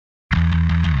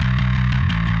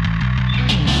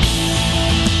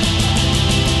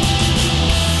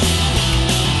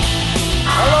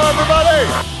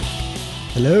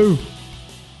Hello.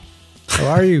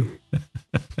 How are you?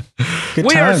 Good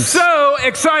We times. are so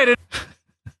excited.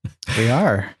 We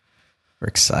are. We're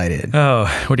excited. Oh,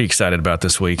 what are you excited about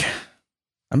this week?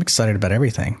 I'm excited about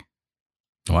everything.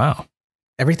 Wow.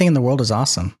 Everything in the world is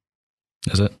awesome.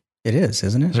 Is it? It is,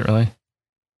 isn't it? Is it really?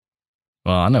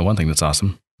 Well, I know one thing that's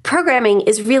awesome. Programming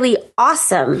is really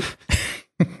awesome.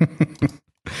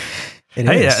 It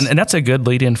Hey, is. and that's a good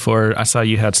lead in for, I saw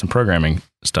you had some programming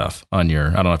stuff on your,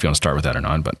 I don't know if you want to start with that or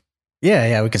not, but.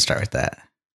 Yeah, we can start with that.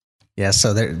 Yeah,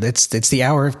 so it's the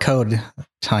hour of code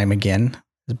time again.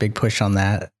 There's a big push on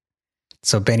that.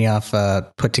 So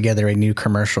Benioff put together a new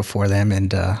commercial for them,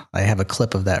 and I have a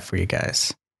clip of that for you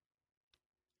guys.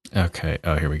 Okay.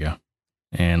 Oh, here we go.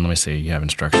 And let me see. You have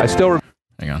instructions.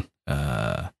 Hang on.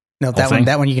 No,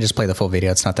 that one you can just play the full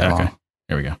video. It's not that long.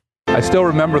 Here we go. I still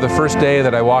remember the first day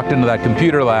that I walked into that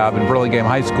computer lab in Burlingame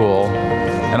High School,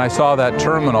 and I saw that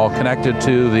terminal connected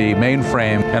to the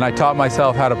mainframe, and I taught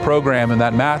myself how to program in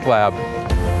that math lab.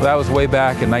 That was way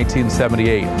back in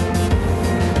 1978.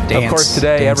 Of course,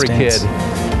 today every kid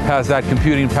has that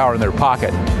computing power in their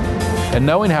pocket. And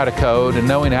knowing how to code and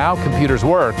knowing how computers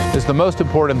work is the most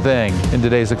important thing in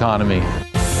today's economy.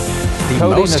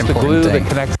 Coding is the glue that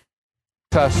connects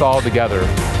us all together.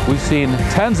 We've seen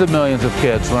tens of millions of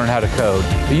kids learn how to code.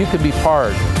 But you can be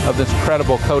part of this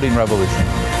incredible coding revolution.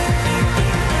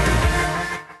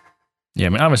 Yeah, I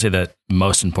mean, obviously that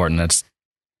most important, that's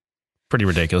pretty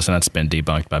ridiculous, and that's been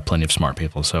debunked by plenty of smart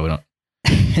people, so we don't.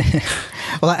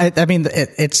 Well, I mean,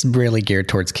 it's really geared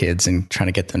towards kids and trying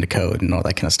to get them to code and all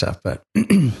that kind of stuff. But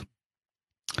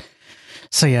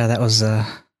so yeah, that was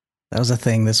a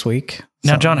thing this week.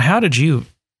 Now, John, how did you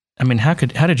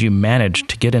manage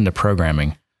to get into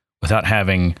programming without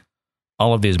having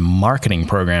all of these marketing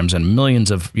programs and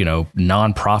millions of,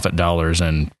 nonprofit dollars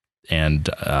and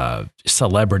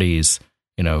celebrities,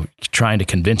 trying to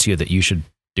convince you that you should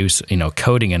do,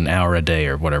 coding an hour a day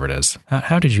or whatever it is?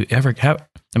 How did you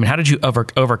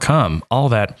overcome all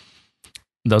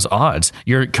those odds?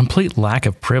 Your complete lack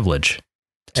of privilege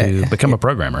to become a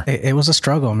programmer. It was a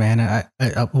struggle, man.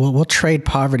 We'll trade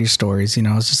poverty stories.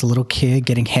 I was just a little kid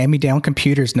getting hand-me-down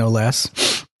computers, no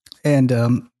less,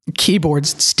 and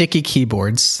keyboards, sticky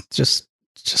keyboards, just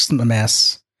a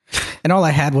mess. And all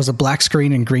I had was a black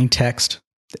screen and green text.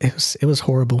 It was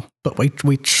horrible, but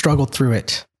we struggled through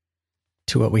it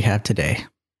to what we have today.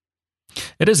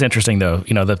 It is interesting, though.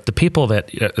 The people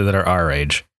that are our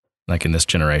age, like in this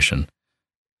generation,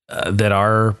 that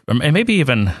are, and maybe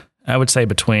even, I would say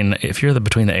between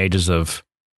the ages of,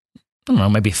 I don't know,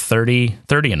 maybe 30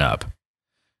 and up,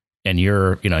 and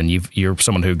you're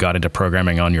someone who got into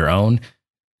programming on your own,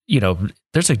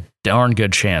 there's a darn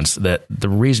good chance that the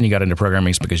reason you got into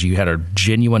programming is because you had a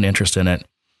genuine interest in it.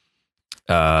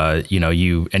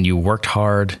 You worked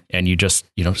hard, and you just,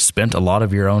 spent a lot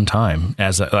of your own time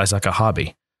as like a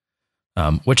hobby,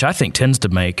 which I think tends to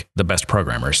make the best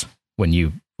programmers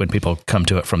when people come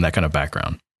to it from that kind of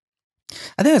background.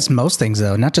 I think that's most things,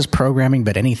 though, not just programming,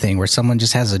 but anything where someone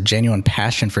just has a genuine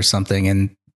passion for something,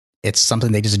 and it's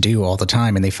something they just do all the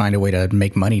time, and they find a way to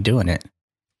make money doing it.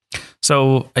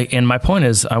 So, and my point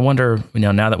is, I wonder,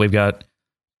 now that we've got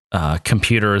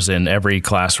computers in every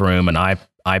classroom and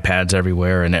iPads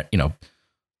everywhere, and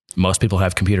most people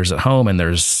have computers at home, and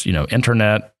there's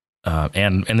internet,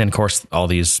 and then of course all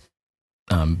these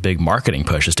big marketing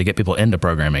pushes to get people into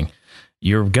programming.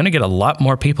 You're going to get a lot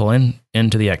more people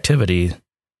into the activity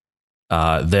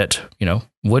that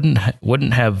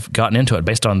wouldn't have gotten into it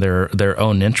based on their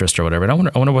own interest or whatever. And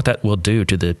I wonder what that will do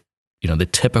to the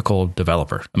typical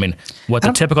developer. I mean, what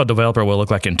the typical developer will look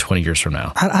like in 20 years from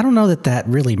now. I don't know that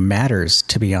really matters,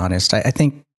 to be honest. I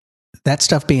think that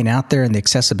stuff being out there and the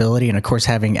accessibility, and of course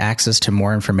having access to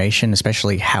more information,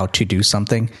 especially how to do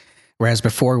something. Whereas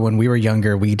before, when we were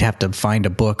younger, we'd have to find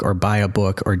a book or buy a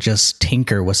book or just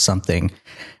tinker with something,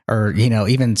 or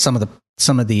even some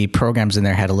of the programs in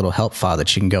there had a little help file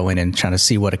that you can go in and try to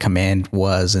see what a command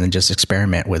was and then just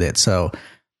experiment with it. So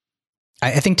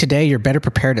I think today you're better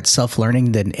prepared at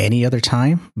self-learning than any other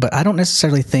time, but I don't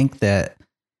necessarily think that's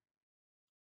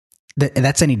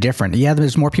any different. Yeah,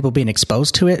 there's more people being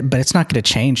exposed to it, but it's not going to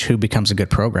change who becomes a good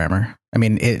programmer. I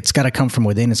mean, it's got to come from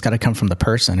within. It's got to come from the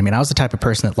person. I mean, I was the type of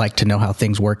person that liked to know how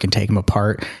things work and take them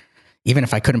apart, even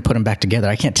if I couldn't put them back together.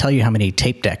 I can't tell you how many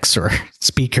tape decks or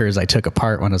speakers I took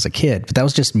apart when I was a kid, but that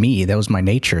was just me. That was my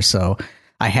nature. So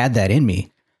I had that in me.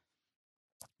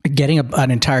 Getting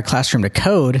an entire classroom to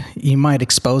code, you might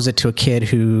expose it to a kid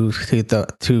who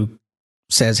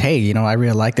says, "Hey, I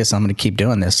really like this. I'm going to keep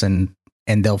doing this," and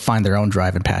they'll find their own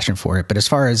drive and passion for it. But as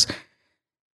far as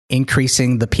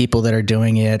increasing the people that are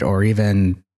doing it, or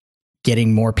even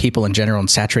getting more people in general and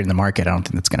saturating the market, I don't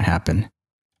think that's going to happen.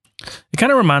 It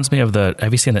kind of reminds me of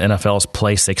have you seen the NFL's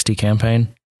Play 60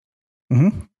 campaign?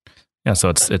 Mm-hmm. Yeah, so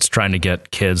it's trying to get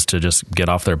kids to just get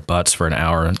off their butts for an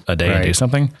hour a day and do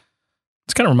something.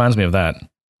 It kind of reminds me of that.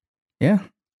 Yeah.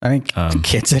 I think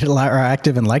kids that are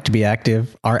active and like to be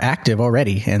active are active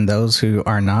already. And those who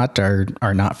are not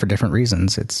are not for different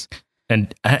reasons.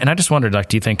 And I just wondered, like,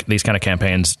 do you think these kind of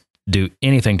campaigns do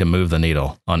anything to move the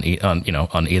needle on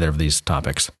either of these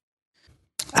topics?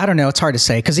 I don't know. It's hard to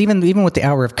say, because even with the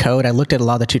Hour of Code, I looked at a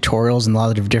lot of the tutorials and a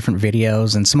lot of different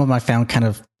videos, and some of them I found kind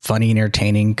of funny and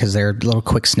entertaining because they're little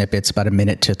quick snippets, about 1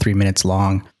 minute to 3 minutes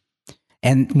long.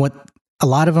 And what a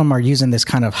lot of them are using this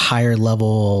kind of higher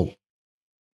level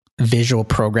visual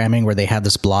programming where they have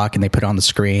this block and they put it on the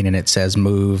screen and it says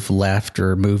move left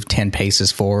or move 10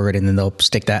 paces forward, and then they'll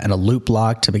stick that in a loop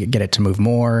block to get it to move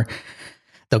more.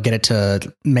 They'll get it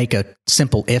to make a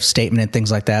simple if statement and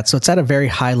things like that. So it's at a very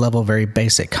high level, very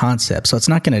basic concept. So it's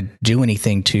not going to do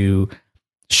anything to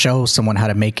show someone how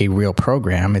to make a real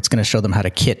program. It's going to show them how to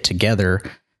kit together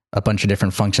a bunch of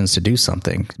different functions to do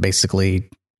something. Basically,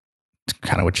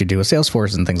 kind of what you do with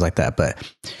Salesforce and things like that. But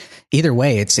either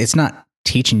way, it's not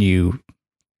teaching you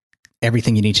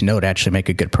everything you need to know to actually make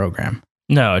a good program.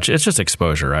 No, it's just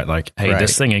exposure, right? Like, hey,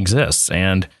 this thing exists.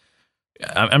 And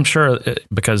I'm sure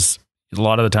because a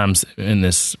lot of the times in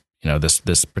this,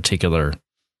 this particular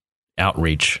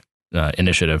outreach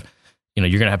initiative, you're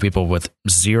going to have people with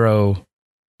zero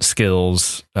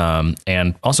skills,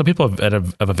 and also people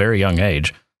of a very young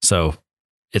age. So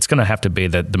it's going to have to be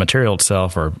that the material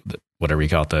itself, or whatever you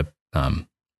call it, the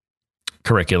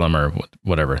curriculum or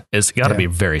whatever, it's got to be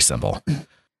very simple.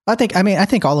 I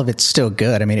think all of it's still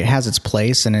good. I mean, it has its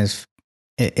place, and if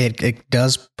it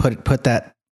does put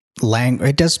that language,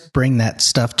 it does bring that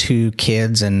stuff to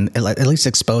kids, and it at least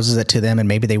exposes it to them, and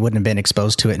maybe they wouldn't have been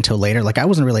exposed to it until later. Like, I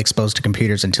wasn't really exposed to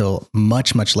computers until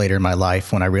much, much later in my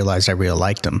life, when I realized I really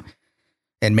liked them.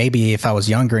 And maybe if I was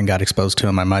younger and got exposed to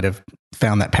them, I might have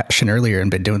found that passion earlier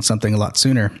and been doing something a lot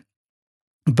sooner.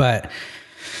 But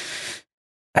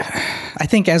I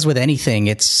think, as with anything,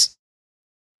 it's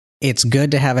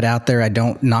good to have it out there. I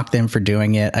don't knock them for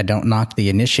doing it. I don't knock the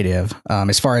initiative.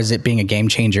 As far as it being a game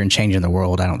changer and changing the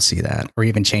world, I don't see that, or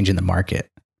even changing the market.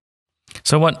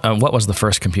 So what was the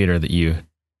first computer that you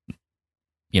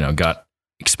got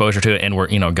exposure to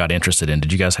and got interested in?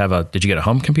 Did you get a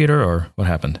home computer, or what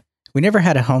happened? We never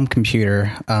had a home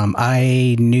computer.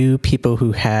 I knew people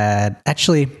who had,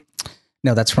 actually,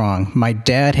 no, that's wrong. My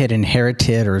dad had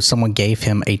inherited, or someone gave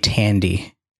him, a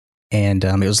Tandy. And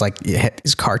it was like, it had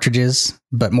these cartridges,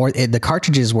 but the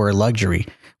cartridges were a luxury.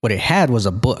 What it had was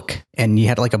a book, and you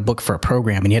had like a book for a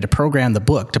program, and you had to program the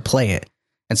book to play it.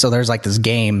 And so there's like this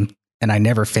game, and I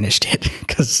never finished it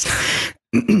because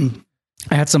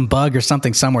I had some bug or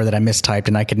something somewhere that I mistyped,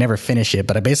 and I could never finish it.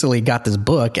 But I basically got this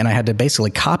book, and I had to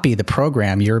basically copy the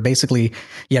program. You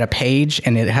had a page,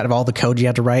 and it had all the code you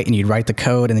had to write, and you'd write the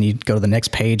code, and then you'd go to the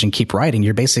next page and keep writing.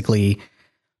 You're basically,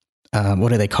 what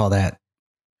do they call that?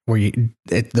 Where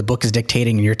the book is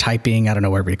dictating and you're typing, I don't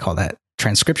know, whatever you call that,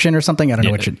 transcription or something. I don't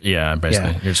know what you're. Yeah,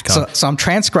 basically. You're just so I'm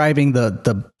transcribing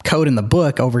the code in the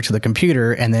book over to the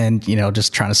computer, and then,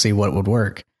 just trying to see what would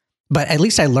work. But at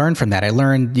least I learned from that. I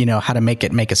learned, how to make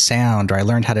it make a sound, or I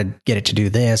learned how to get it to do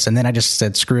this. And then I just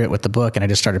said, screw it with the book. And I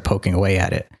just started poking away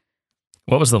at it.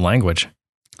 What was the language?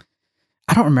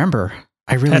 I don't remember.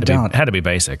 I really don't. It had to be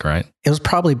BASIC, right? It was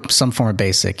probably some form of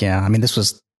BASIC. Yeah. I mean, this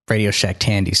was Radio Shack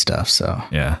Tandy stuff. So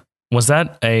yeah. Was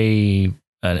that an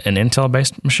Intel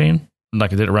based machine?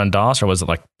 Like, did it run DOS, or was it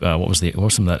like, what was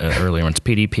some of that earlier ones?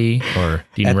 PDP, or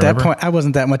do you remember? At that point, I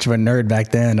wasn't that much of a nerd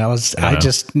back then. I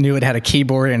just knew it had a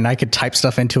keyboard, and I could type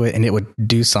stuff into it and it would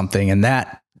do something. And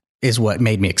that is what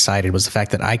made me excited, was the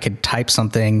fact that I could type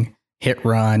something, hit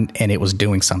run, and it was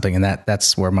doing something. And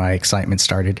that's where my excitement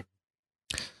started.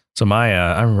 So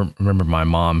I remember my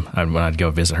mom, when I'd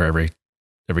go visit her every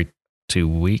 2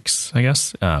 weeks, I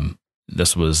guess.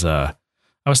 This was, I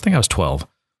was 12.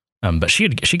 But she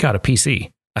got a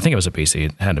PC. I think it was a PC.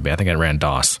 It had to be. I think it ran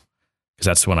DOS, because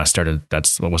that's when I started.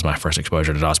 That's what was my first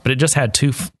exposure to DOS. But it just had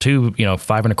two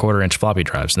 5.25-inch floppy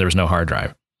drives. There was no hard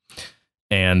drive.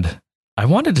 And I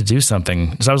wanted to do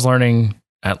something, because I was learning.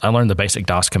 I learned the basic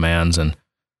DOS commands and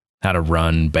how to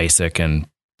run BASIC and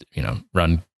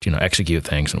execute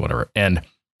things and whatever. And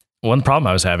one problem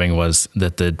I was having was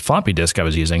that the floppy disk I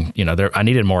was using, I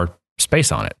needed more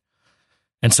space on it.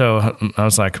 And so I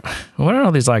was like, what are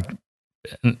all these .bat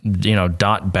and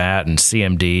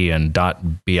CMD and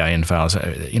 .bin files?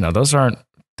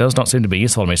 Those don't seem to be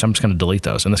useful to me. So I'm just going to delete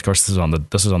those. And of course, this is on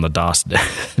the DOS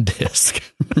disk.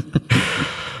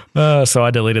 So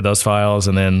I deleted those files,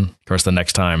 and then of course the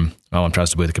next time my mom tries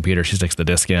to boot the computer, she sticks the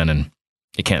disk in and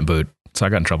it can't boot. So I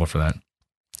got in trouble for that.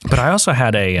 But I also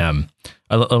had a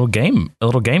little game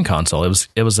console. It was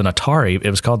an Atari. It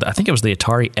was called, I think it was the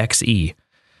Atari XE,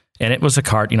 and it was a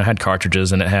had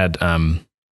cartridges, and it had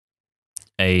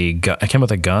it came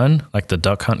with a gun, like the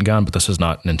Duck Hunt gun, but this is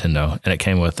not Nintendo, and it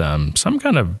came with some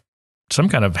kind of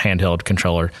handheld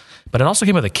controller, but it also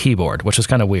came with a keyboard, which was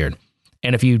kind of weird.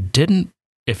 And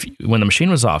when the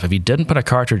machine was off, if you didn't put a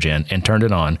cartridge in and turned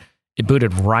it on, it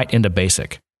booted right into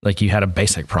BASIC. Like you had a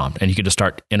BASIC prompt, and you could just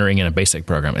start entering in a BASIC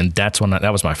program. And that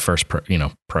was my first,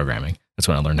 programming. That's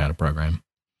when I learned how to program.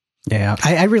 Yeah,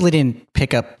 I really didn't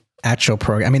pick up actual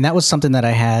program. I mean, that was something that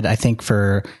I had, I think,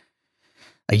 for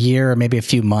a year or maybe a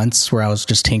few months, where I was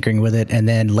just tinkering with it. And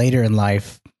then later in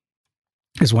life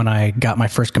is when I got my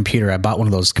first computer. I bought one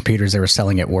of those computers they were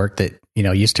selling at work that,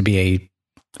 used to be a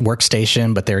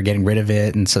workstation, but they were getting rid of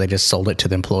it. And so they just sold it to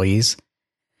the employees.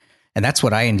 And that's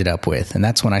what I ended up with. And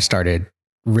that's when I started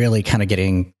really kind of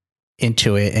getting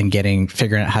into it and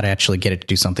figuring out how to actually get it to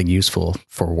do something useful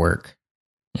for work.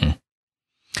 Mm.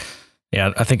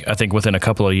 Yeah, I think within a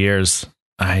couple of years,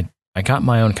 I got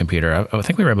my own computer. I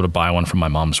think we were able to buy one from my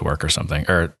mom's work or something.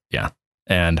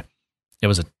 And it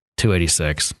was a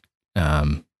 286,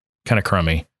 kind of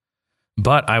crummy.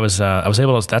 But I was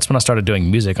able to. That's when I started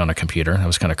doing music on a computer. That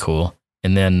was kind of cool.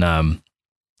 And then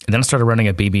I started running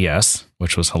a BBS,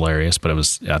 which was hilarious. But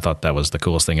I thought that was the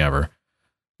coolest thing ever.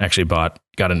 I actually got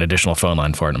an additional phone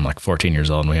line for it. I'm like 14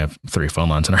 years old, and we have 3 phone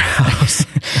lines in our house.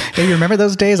 Hey, you remember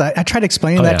those days? I tried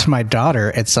explaining that to my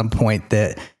daughter at some point,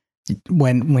 that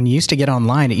when you used to get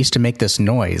online, it used to make this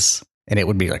noise, and it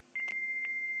would be like.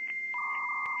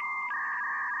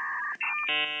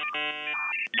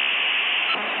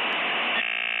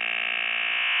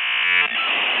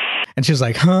 And she was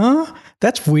like, "Huh?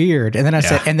 That's weird." And then I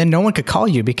said, and then no one could call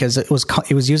you because it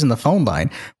was using the phone line.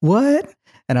 What?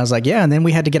 And I was like, yeah. And then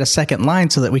we had to get a second line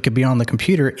so that we could be on the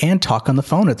computer and talk on the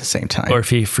phone at the same time. Or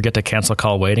if you forget to cancel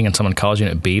call waiting and someone calls you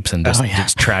and it beeps and just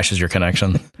trashes your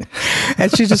connection.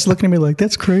 And she's just looking at me like,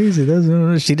 that's crazy.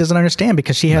 She doesn't understand,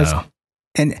 because she has,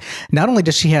 and not only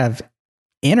does she have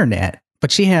internet,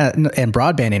 but she has, and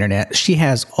broadband internet, she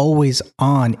has always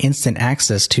on instant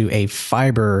access to a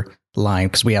fiber line,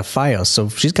 because we have Fios. So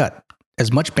she's got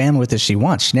as much bandwidth as she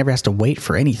wants. She never has to wait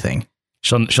for anything.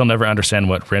 She'll never understand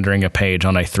what rendering a page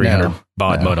on a 300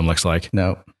 baud modem looks like.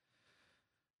 No.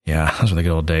 Yeah, those were the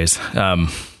good old days.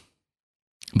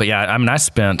 But yeah, I mean, I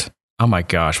spent, oh my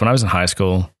gosh, when I was in high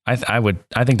school, I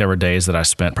think there were days that I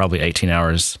spent probably 18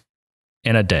 hours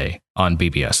in a day on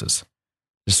BBSs.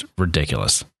 Just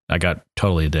ridiculous. I got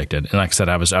totally addicted. And like I said,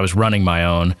 I was running my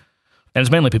own, and it's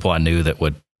mainly people I knew that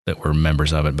were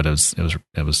members of it, but it was I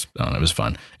don't know, it was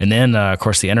fun. And then of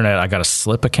course the internet, I got a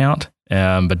Slip account.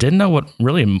 But didn't know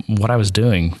what I was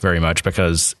doing very much,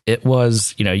 because it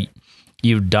was,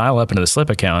 you dial up into the Slip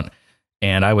account,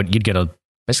 and you'd get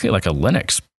basically like a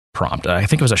Linux prompt. I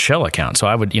think it was a shell account. So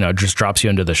I would, just drops you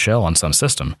into the shell on some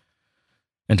system,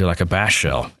 into like a bash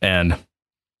shell. And of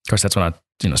course that's when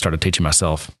I, started teaching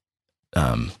myself,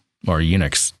 more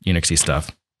Unixy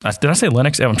stuff. Did I say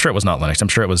Linux? I'm sure it was not Linux. I'm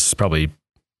sure it was probably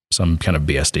some kind of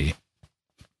BSD,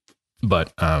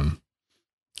 but,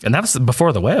 and that was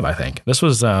before the web, I think. This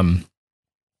was had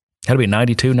to be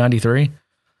 92, 93.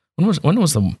 When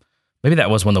was maybe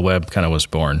that was when the web kind of was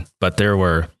born. But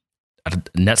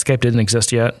Netscape didn't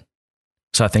exist yet.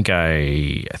 So I think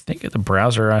the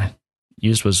browser I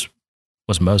used was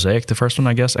Mosaic, the first one,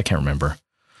 I guess. I can't remember.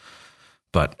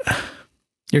 But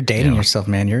you're dating yourself,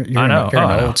 man. You're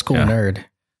an old school nerd.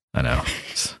 I know.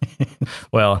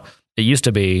 Well, it used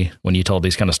to be, when you told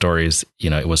these kind of stories,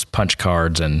 it was punch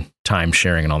cards and time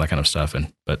sharing and all that kind of stuff.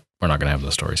 But we're not going to have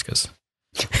those stories because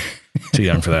too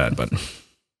young for that. But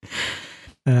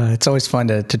it's always fun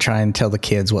to try and tell the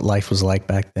kids what life was like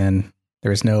back then.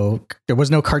 There was no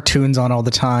cartoons on all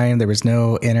the time. There was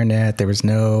no internet. There was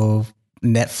no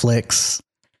Netflix.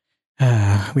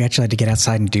 We actually had to get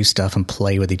outside and do stuff and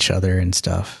play with each other and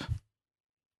stuff.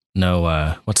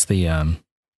 No, what's the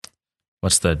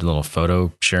little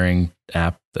photo sharing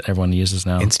app that everyone uses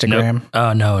now? Instagram?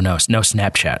 No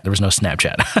Snapchat. There was no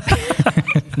Snapchat.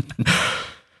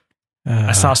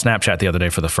 I saw Snapchat the other day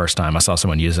for the first time. I saw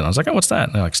someone use it. And I was like, oh, what's that?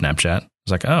 And they're like, Snapchat. I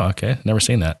was like, oh, okay. Never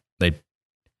seen that. They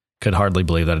could hardly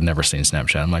believe that I'd never seen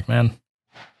Snapchat. I'm like, man,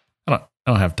 I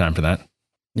don't have time for that.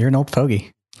 You're an old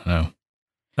fogey. I know.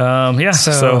 Yeah.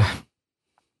 So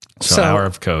hour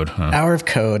of code. Huh? Hour of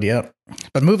code. Yep.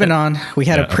 But moving on, we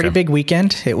had a pretty big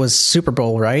weekend. It was Super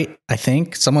Bowl, right? I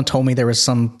think someone told me there was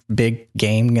some big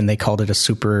game and they called it a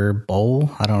Super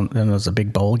Bowl. I don't know. It was a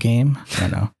big bowl game. I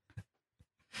don't know.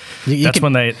 That's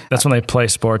when they play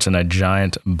sports in a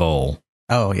giant bowl.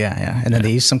 Oh yeah. And then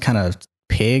they use some kind of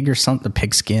pig or something,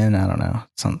 pig skin. I don't know.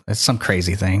 It's some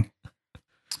crazy thing.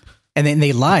 And then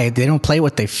they lie. They don't play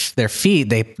with their feet.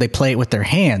 They play it with their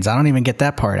hands. I don't even get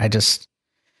that part. I just,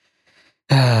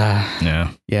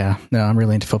 yeah. No, I'm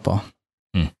really into football.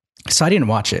 So I didn't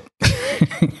watch it.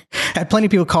 I had plenty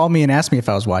of people call me and ask me if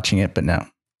I was watching it, but no.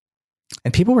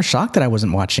 And people were shocked that I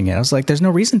wasn't watching it. I was like, there's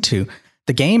no reason to.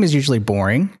 The game is usually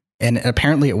boring. And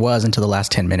apparently it was until the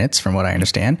last 10 minutes, from what I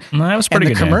understand. No, that was pretty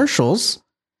good.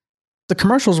 The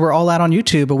commercials were all out on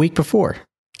YouTube a week before.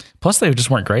 Plus, they just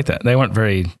weren't great. They weren't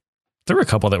very. There were a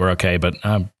couple that were okay, but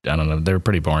I don't know. They were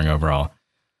pretty boring overall.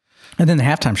 And then the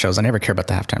halftime shows. I never care about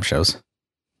the halftime shows.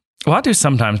 Well, I do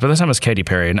sometimes, but this time it's Katy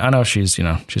Perry, and I know she's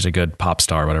a good pop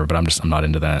star or whatever, but I'm not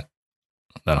into that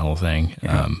whole thing.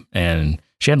 Yeah. And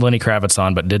she had Lenny Kravitz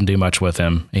on, but didn't do much with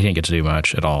him. He didn't get to do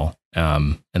much at all.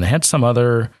 And they had some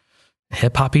other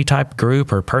hip hoppy type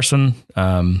group or person.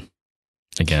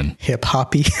 Again, hip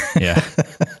hoppy. Yeah.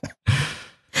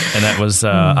 And that was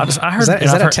I heard.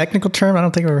 Is that a technical term? I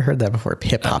don't think I've ever heard that before.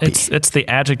 Hip hoppy. It's the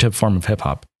adjective form of hip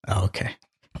hop. Oh, okay.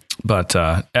 But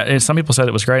some people said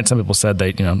it was great, and some people said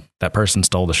that person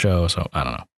stole the show. So I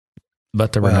don't know.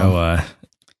 But there were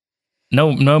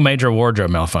no major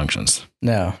wardrobe malfunctions.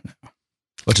 No.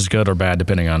 Which is good or bad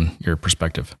depending on your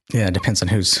perspective. Yeah, it depends on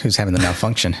who's having the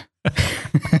malfunction.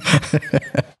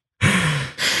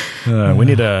 We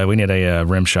need a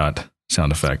rim shot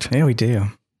sound effect. Yeah, we do.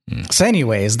 So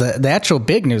anyways, the actual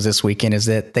big news this weekend is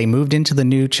that they moved into the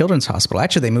new children's hospital.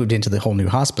 Actually, they moved into the whole new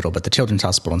hospital, but the children's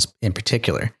hospital in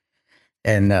particular.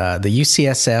 And the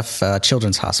UCSF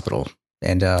Children's Hospital.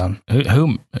 And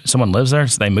who someone lives there?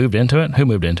 So they moved into it? Who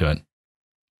moved into it?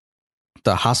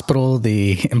 The hospital,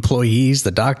 the employees, the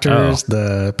doctors,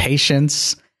 the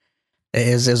patients.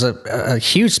 Is a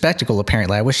huge spectacle,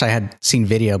 apparently. I wish I had seen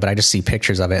video, but I just see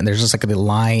pictures of it. And there's just like a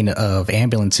line of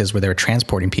ambulances where they were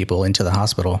transporting people into the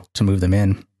hospital to move them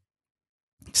in.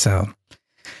 So,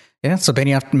 yeah. So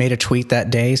Benioff made a tweet that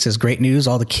day. Says, "Great news.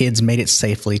 All the kids made it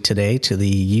safely today to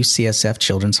the UCSF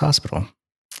Children's Hospital."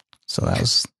 So that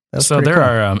was so there cool.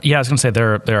 are, I was going to say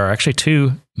there are actually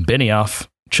two Benioff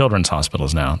children's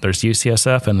hospitals now. There's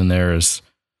UCSF, and then there's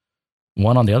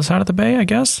one on the other side of the bay, I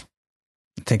guess.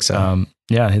 I think so.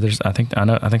 Yeah, I think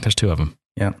there's two of them.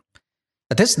 Yeah.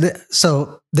 But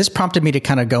this prompted me to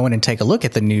kind of go in and take a look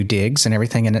at the new digs and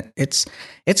everything. And it's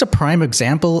a prime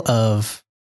example of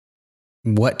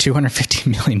what $250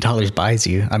 million buys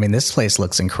you. I mean, this place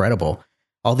looks incredible.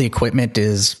 All the equipment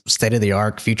is state of the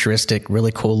art, futuristic,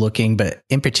 really cool looking, but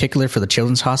in particular for the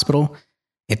children's hospital,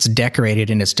 it's decorated,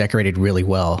 and it's decorated really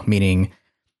well, meaning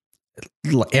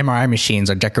MRI machines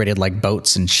are decorated like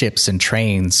boats and ships and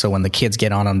trains. So when the kids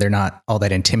get on them, they're not all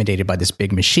that intimidated by this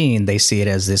big machine. They see it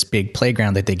as this big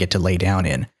playground that they get to lay down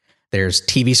in. There's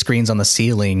TV screens on the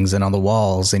ceilings and on the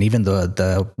walls, and even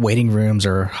the waiting rooms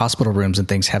or hospital rooms and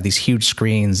things have these huge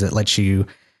screens that let you.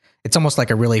 It's almost like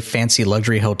a really fancy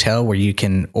luxury hotel where you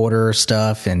can order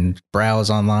stuff and browse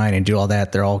online and do all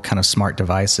that. They're all kind of smart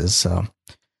devices. So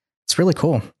it's really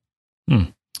cool.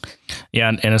 Yeah.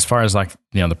 And as far as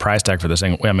the price tag for this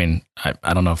thing, I mean,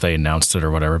 I don't know if they announced it or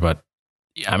whatever, but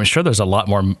I'm sure there's a lot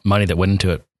more money that went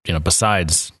into it,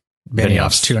 besides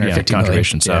Benioff's $250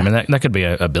 contribution. million. So, I mean, that could be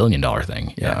a $1 billion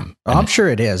thing. Yeah. I'm sure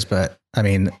it is, but I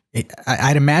mean,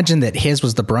 I'd imagine that his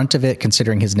was the brunt of it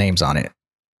considering his name's on it.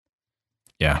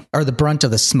 Yeah. Or the brunt of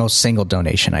the most single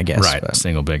donation, I guess. Right.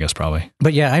 Single biggest, probably.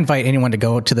 But yeah, I invite anyone to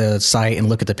go to the site and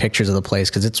look at the pictures of the place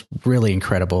because it's really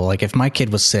incredible. Like if my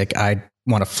kid was sick, I'd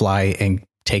want to fly and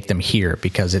take them here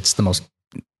because it's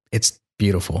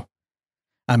beautiful.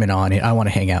 I'm in awe. I want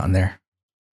to hang out in there.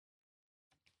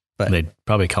 But they'd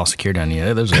probably call security on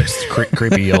you. There's a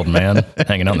creepy old man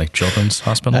hanging out in the children's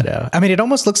hospital. I know. I mean, it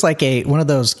almost looks like one of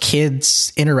those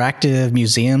kids' interactive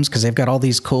museums because they've got all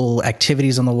these cool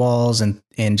activities on the walls and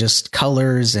just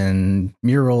colors and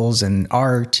murals and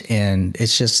art, and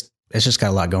it's just got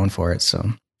a lot going for it. So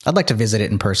I'd like to visit it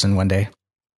in person one day,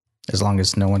 as long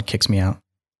as no one kicks me out.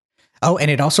 Oh, and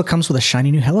it also comes with a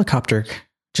shiny new helicopter.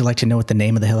 Would you like to know what the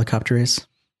name of the helicopter is?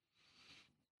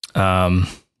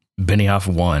 Benioff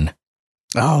 1.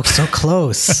 Oh, so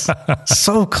close.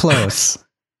 So close.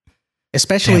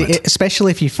 Especially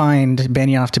if you find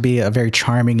Benioff to be a very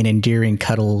charming and endearing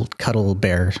cuddle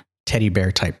bear, teddy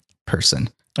bear type person.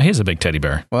 He's a big teddy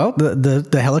bear. Well,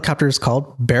 the helicopter is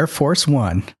called Bear Force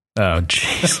 1. Oh,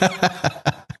 jeez.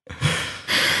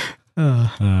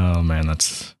 Oh, man,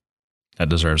 that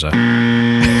deserves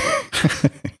a...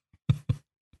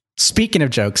 Speaking of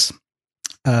jokes,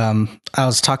 I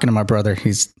was talking to my brother.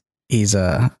 He's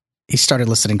he started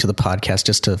listening to the podcast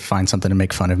just to find something to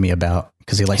make fun of me about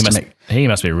because he likes he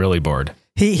must be really bored.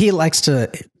 He likes to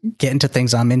get into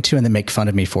things I'm into and then make fun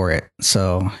of me for it.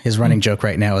 So his running joke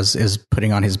right now is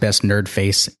putting on his best nerd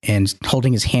face and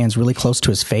holding his hands really close to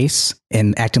his face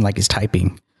and acting like he's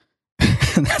typing.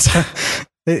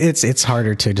 It's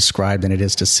harder to describe than it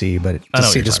is to see, but to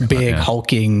see this big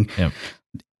hulking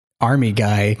army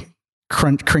guy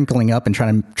crinkling up and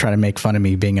trying to make fun of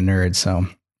me being a nerd. So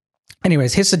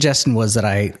anyways, his suggestion was that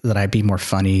I be more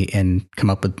funny and come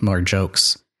up with more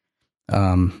jokes.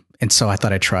 And so I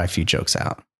thought I'd try a few jokes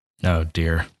out. Oh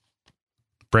dear.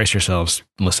 Brace yourselves,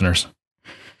 listeners.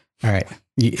 All right.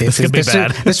 This could be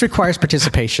bad. This requires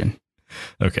participation.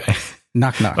 Okay.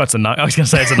 Knock, knock. Oh, I was going to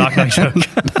say it's a knock, knock joke.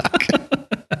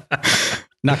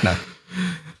 Knock, knock.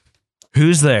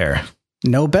 Who's there?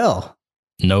 No bell.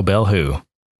 No bell who?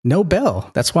 No bell.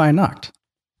 That's why I knocked.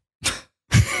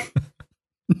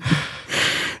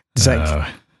 It's like,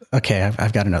 okay,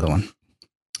 I've got another one.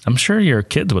 I'm sure your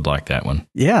kids would like that one.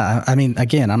 Yeah, I mean,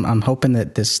 again, I'm hoping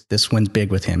that this wins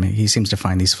big with him. He seems to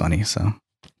find these funny. So,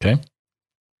 okay.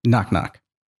 Knock, knock.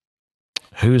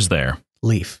 Who's there?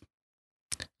 Leaf.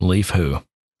 Leaf who?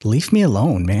 Leave me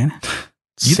alone, man.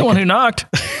 You the one who knocked.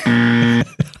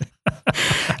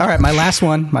 All right, my last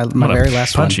one. My very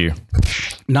last one. Punch you.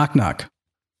 Knock, knock.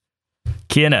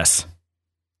 KNS.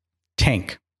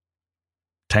 Tank.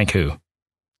 Tank who?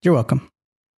 You're welcome.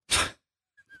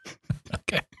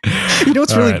 Okay. You know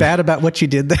what's really bad about what you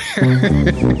did there?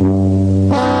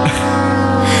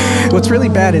 What's really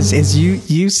bad is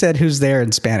you said who's there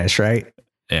in Spanish, right?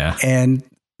 Yeah. And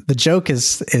the joke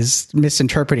is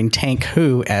misinterpreting tank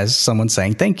who as someone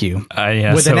saying thank you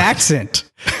with an accent.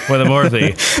 With a more of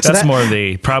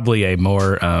the probably a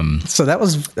more so that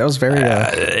was very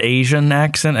Asian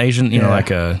accent. Asian, you know, like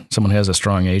someone who has a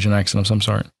strong Asian accent of some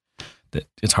sort.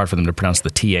 It's hard for them to pronounce the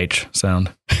TH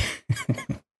sound.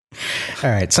 All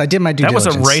right, so I did my due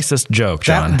diligence. That was a racist joke,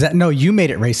 John. No, you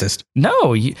made it racist.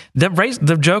 No,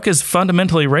 the joke is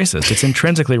fundamentally racist. It's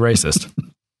intrinsically racist.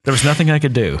 There was nothing I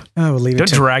could do. Oh, well,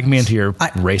 Don't drag me into your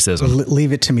racism.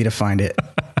 Leave it to me to find it.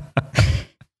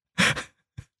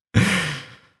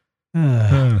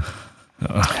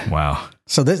 Wow.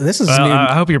 So this is new.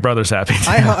 I hope your brother's happy.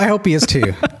 I hope he is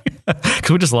too. Because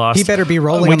we just lost. He better be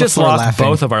rolling on the floor laughing. We just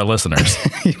lost both of our listeners.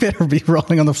 He better be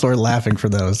rolling on the floor laughing for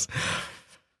those.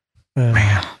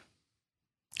 Man.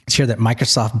 Did you hear that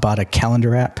Microsoft bought a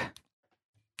calendar app?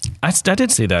 I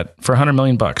did see that for $100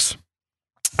 million.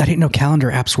 I didn't know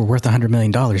calendar apps were worth $100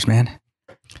 million, man.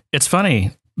 It's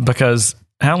funny because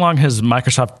how long has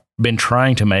Microsoft been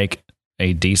trying to make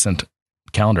a decent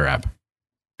calendar app?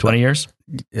 20 years?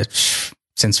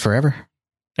 Since forever.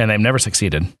 And they've never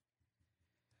succeeded.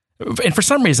 And for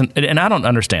some reason, and I don't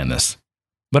understand this,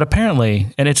 but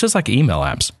apparently, and it's just like email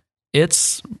apps,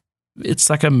 it's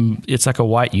like a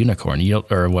white unicorn,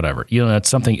 or whatever. You know,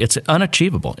 it's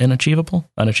unachievable.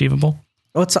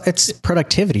 Well, it's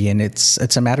productivity, and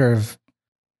it's a matter of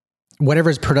whatever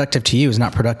is productive to you is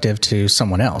not productive to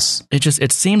someone else.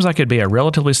 It seems like it'd be a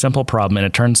relatively simple problem, and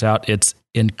it turns out it's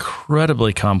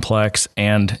incredibly complex,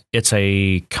 and it's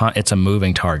a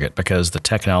moving target because the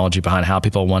technology behind how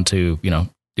people want to, you know,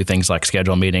 do things like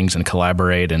schedule meetings and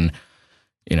collaborate and,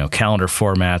 you know, calendar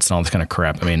formats and all this kind of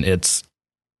crap. I mean, it's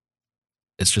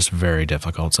just very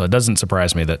difficult. So it doesn't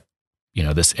surprise me that, you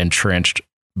know, this entrenched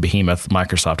behemoth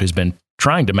Microsoft, who's been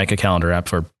trying to make a calendar app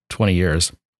for 20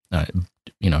 years,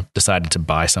 you know, decided to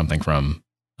buy something from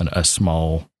a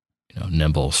small, you know,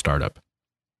 nimble startup.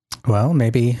 Well,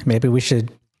 maybe we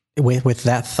should, with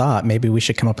that thought, maybe we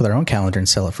should come up with our own calendar and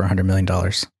sell it for $100 million.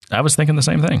 I was thinking the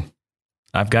same thing.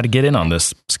 I've got to get in on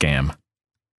this scam.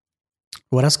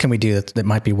 What else can we do that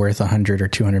might be worth $100 or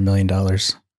 $200 million?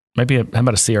 Maybe how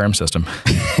about a CRM system?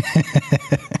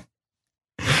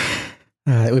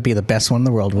 It would be the best one in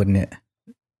the world, wouldn't it?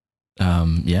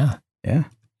 Yeah.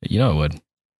 You know it would.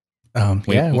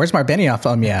 Yeah. Where's my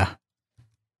Benioff? Yeah.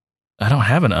 I don't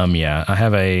have an yeah. I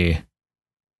have I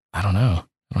don't know.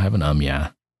 I don't have an yeah.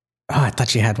 Oh, I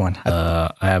thought you had one.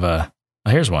 I have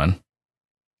here's one.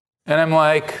 And I'm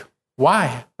like,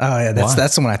 why? Oh yeah,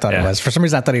 that's the one I thought it was. For some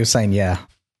reason, I thought he was saying yeah.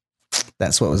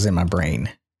 That's what was in my brain.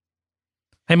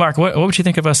 Hey, Mark, what would you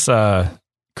think of us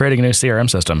creating a new CRM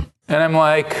system? And I'm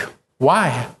like,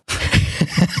 why?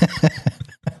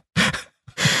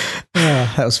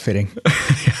 That was fitting.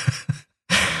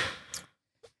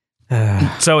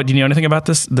 So, do you know anything about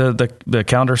this? The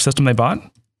calendar system they bought?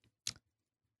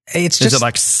 Is it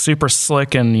like super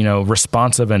slick and, you know,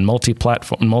 responsive and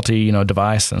multi-platform,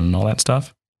 device and all that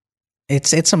stuff?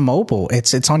 It's a mobile.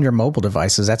 It's on your mobile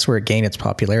devices. That's where it gained its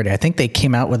popularity. I think they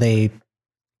came out with a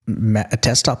a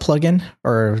desktop plugin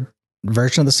or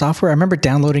version of the software. I remember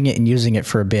downloading it and using it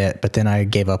for a bit, but then I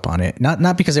gave up on it.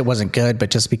 Not because it wasn't good, but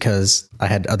just because I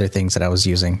had other things that I was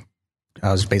using.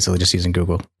 I was basically just using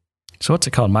Google. So what's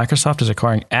it called? Microsoft is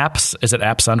acquiring apps. Is it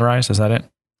App Sunrise? Is that it?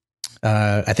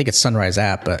 I think it's Sunrise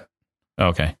app, but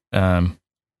okay.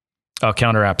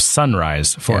 Calendar app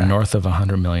Sunrise for north of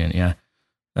 100 million. Yeah.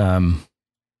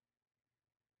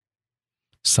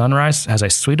 Sunrise has a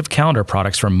suite of calendar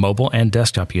products for mobile and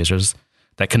desktop users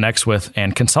that connects with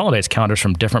and consolidates calendars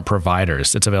from different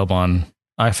providers. It's available on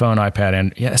iPhone, iPad,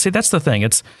 and see, that's the thing.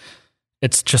 It's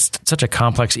just such a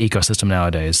complex ecosystem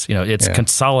nowadays. It's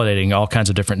consolidating all kinds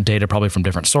of different data, probably from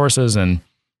different sources, and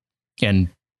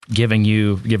giving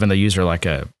the user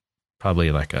probably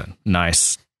a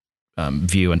nice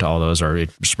view into all those, or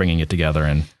just bringing it together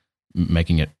and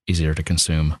making it easier to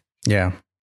consume. Yeah.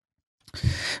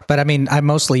 But I mean, I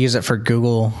mostly use it for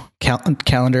Google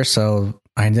Calendar, so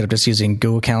I ended up just using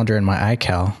Google Calendar in my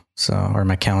iCal, or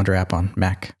my calendar app on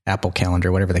Mac, Apple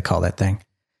Calendar, whatever they call that thing.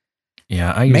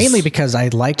 Yeah, mainly because I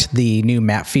liked the new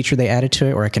map feature they added to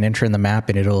it, where I can enter in the map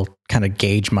and it'll kind of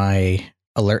gauge my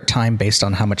alert time based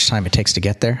on how much time it takes to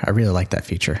get there. I really like that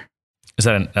feature. Is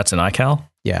that's an iCal?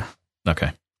 Yeah.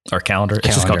 Okay. Or calendar?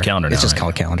 It's just called Calendar now. It's just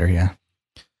called Calendar, yeah.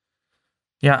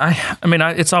 Yeah, I mean,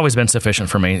 it's always been sufficient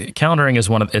for me. Calendaring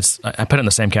is I put it in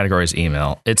the same category as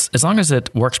email. It's as long as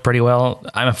it works pretty well,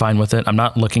 I'm fine with it. I'm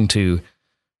not looking to,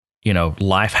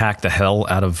 life hack the hell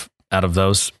out of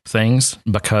those things,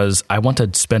 because I want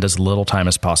to spend as little time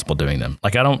as possible doing them.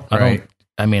 Like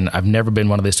I've never been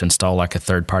one of these to install like a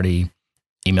third party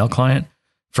email client.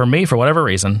 For me, for whatever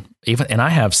reason, and I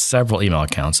have several email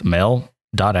accounts,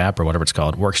 mail.app or whatever it's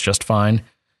called, works just fine.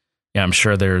 Yeah, I'm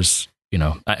sure there's,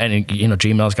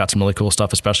 Gmail's got some really cool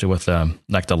stuff, especially with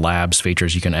like the labs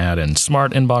features you can add and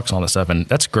smart inbox and all that stuff. And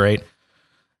that's great.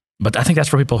 But I think that's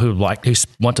for people who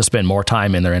want to spend more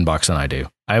time in their inbox than I do.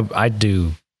 I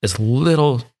do as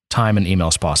little time in email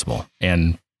as possible.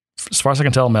 And as far as I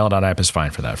can tell, mail.app is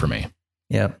fine for that for me.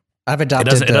 Yeah. I've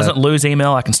adopted it doesn't lose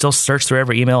email. I can still search through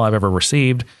every email I've ever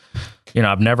received.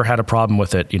 I've never had a problem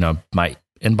with it. My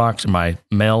inbox, my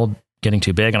mail getting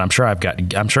too big. And I'm sure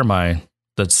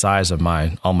the size of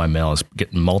all my mail is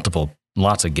getting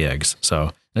lots of gigs.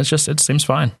 So it seems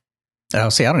fine. Oh,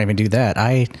 see, I don't even do that.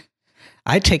 I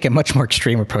take a much more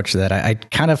extreme approach to that. I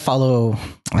kind of follow,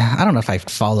 I don't know if I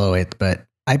follow it, but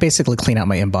I basically clean out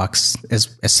my inbox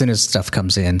as soon as stuff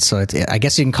comes in. So I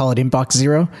guess you can call it inbox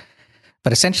zero.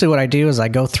 But essentially what I do is I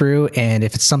go through, and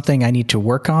if it's something I need to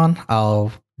work on,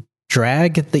 I'll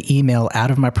drag the email out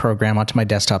of my program onto my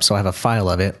desktop so I have a file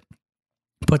of it,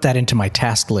 put that into my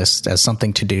task list as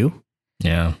something to do.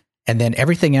 Yeah. And then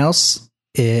everything else,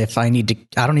 if I need to,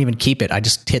 I don't even keep it. I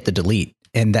just hit the delete,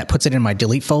 and that puts it in my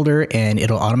delete folder, and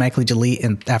it'll automatically delete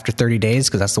after 30 days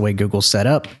because that's the way Google's set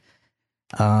up.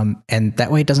 And that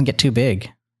way it doesn't get too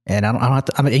big. And I don't have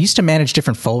to, I used to manage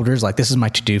different folders. Like, this is my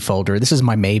to-do folder. This is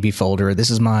my maybe folder.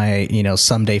 This is my,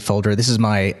 someday folder. This is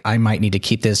my, I might need to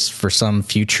keep this for some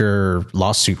future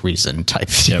lawsuit reason type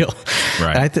deal. Yep.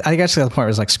 Right. And I got to the point where I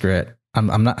was like, screw it.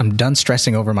 I'm done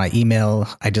stressing over my email.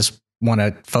 I just want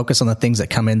to focus on the things that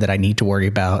come in that I need to worry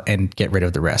about and get rid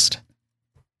of the rest.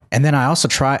 And then I also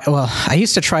I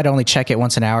used to try to only check it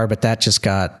once an hour, but that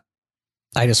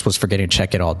I just was forgetting to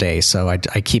check it all day. So I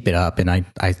keep it up, and I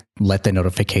let the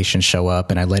notifications show up,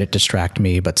 and I let it distract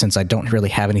me. But since I don't really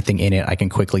have anything in it, I can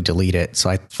quickly delete it. So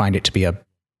I find it to be a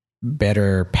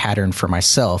better pattern for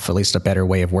myself, at least a better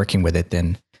way of working with it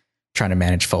than trying to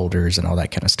manage folders and all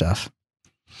that kind of stuff.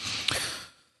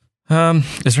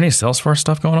 Is there any Salesforce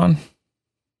stuff going on?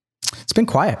 It's been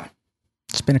quiet.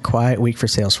 It's been a quiet week for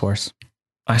Salesforce.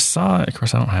 I saw, of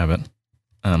course I don't have it.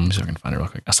 Let me see if I can find it real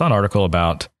quick. I saw an article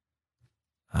about,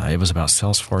 it was about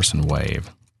Salesforce and Wave.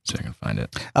 See if I can find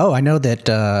it. Oh, I know that,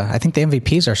 I think the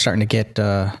MVPs are starting to get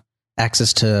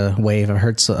access to Wave. I've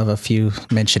heard of a few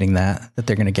mentioning that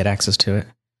they're going to get access to it.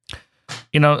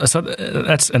 So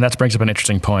that brings up an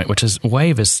interesting point, which is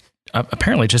Wave is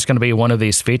apparently just going to be one of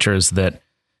these features that,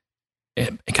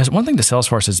 because one thing that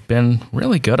Salesforce has been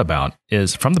really good about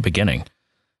is from the beginning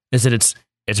is that it's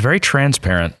very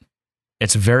transparent.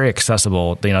 It's very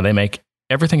accessible. They make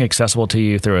everything accessible to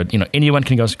you through anyone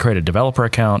can go create a developer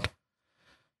account.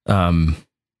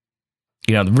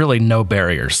 Really no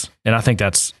barriers. And I think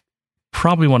that's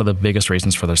probably one of the biggest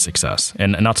reasons for their success.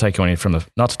 And not to take away from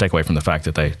the fact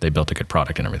that they built a good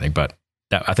product and everything, but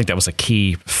I think that was a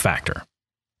key factor.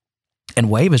 And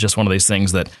Wave is just one of these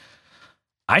things that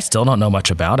I still don't know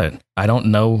much about it. I don't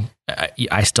know.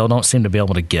 I still don't seem to be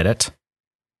able to get it.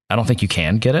 I don't think you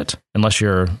can get it unless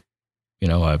you're,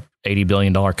 a $80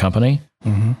 billion company.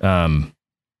 Mm-hmm.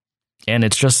 And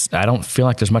it's just, I don't feel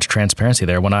like there's much transparency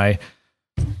there. When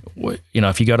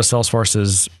if you go to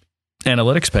Salesforce's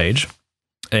analytics page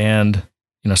and,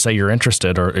 say you're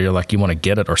interested or you're like, you want to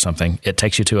get it or something, it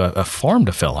takes you to a form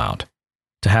to fill out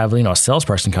to have, a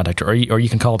salesperson contact, or you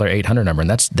can call their 800 number. And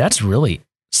that's really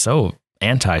so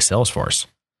anti-Salesforce.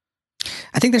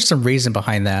 I think there's some reason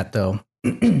behind that, though.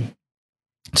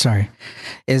 Sorry.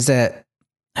 Is that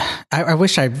I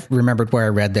wish I remembered where I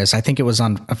read this. I think it was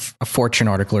on a Fortune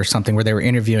article or something where they were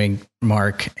interviewing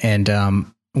Mark. And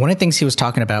one of the things he was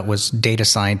talking about was data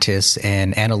scientists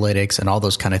and analytics and all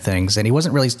those kind of things. And he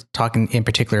wasn't really talking in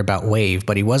particular about Wave,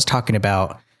 but he was talking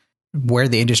about where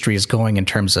the industry is going in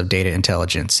terms of data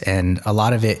intelligence. And a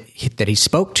lot of it that he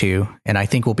spoke to, and I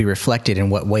think will be reflected in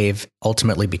what Wave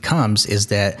ultimately becomes, is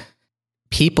that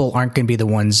people aren't going to be the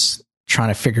ones trying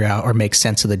to figure out or make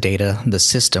sense of the data. The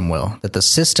system will. That the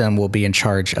system will be in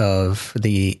charge of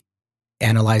the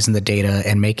analyzing the data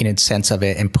and making sense of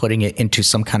it and putting it into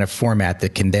some kind of format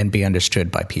that can then be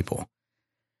understood by people.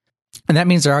 And that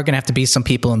means there are going to have to be some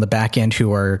people in the back end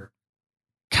who are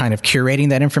kind of curating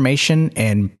that information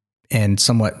and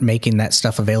somewhat making that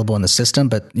stuff available in the system.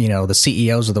 But, the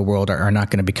CEOs of the world are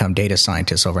not going to become data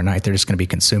scientists overnight. They're just going to be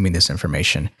consuming this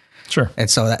information. Sure. And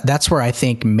so that's where I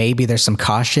think maybe there's some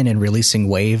caution in releasing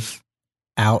Wave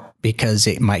out because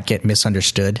it might get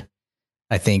misunderstood.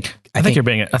 I think you're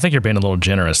being a little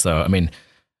generous, though. I mean,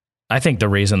 I think the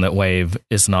reason that Wave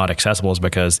is not accessible is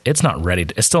because it's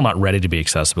still not ready to be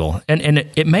accessible. And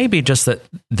it may be just that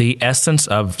the essence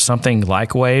of something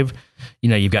like Wave,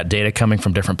 you've got data coming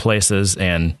from different places,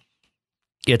 and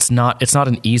it's not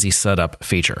an easy setup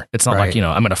feature. It's not like,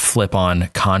 I'm going to flip on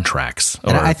contracts.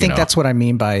 And I think that's what I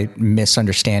mean by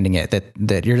misunderstanding it,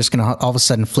 that you're just going to all of a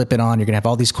sudden flip it on. You're going to have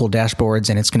all these cool dashboards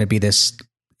and it's going to be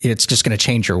it's just going to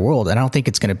change your world. And I don't think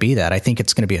it's going to be that. I think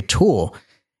it's going to be a tool,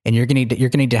 and you're going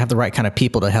to need to have the right kind of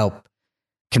people to help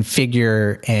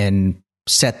configure and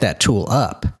set that tool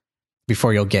up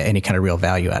before you'll get any kind of real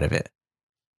value out of it.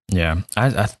 Yeah.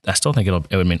 I still think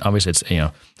obviously it's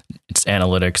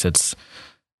analytics,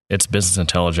 it's business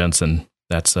intelligence, and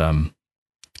that's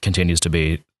continues to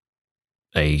be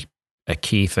a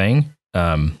key thing.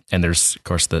 And there's, of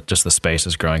course, just the space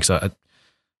is growing. So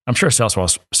I'm sure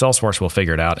Salesforce will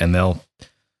figure it out, and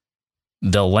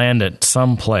they'll land at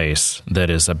some place that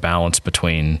is a balance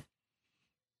between,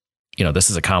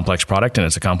 this is a complex product and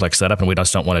it's a complex setup, and we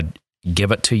just don't want to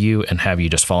give it to you and have you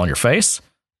just fall on your face.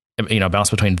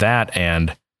 Balance between that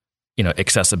and,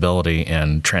 accessibility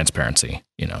and transparency,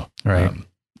 Right.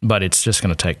 But it's just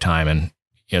going to take time. And,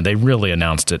 they really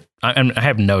announced it. I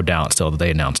have no doubt still that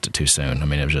they announced it too soon. I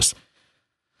mean, it was just,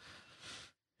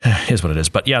 is what it is.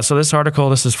 But yeah, so this article,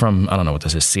 this is from, I don't know what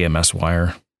this is, CMS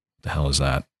Wire. The hell is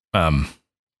that?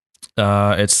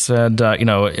 It said,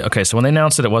 okay, so when they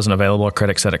announced it wasn't available,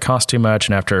 critics said it cost too much.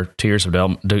 And after 2 years of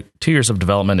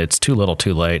development, it's too little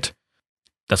too late.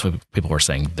 That's what people were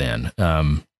saying then.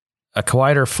 A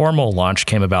quieter formal launch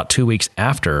came about 2 weeks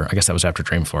after, I guess that was after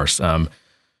Dreamforce.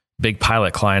 Big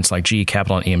pilot clients like GE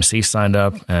Capital and EMC signed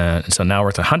up. And so now we're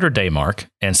at the 100-day mark,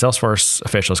 and Salesforce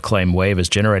officials claim Wave is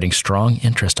generating strong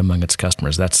interest among its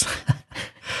customers. That's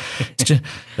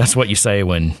that's what you say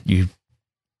when you...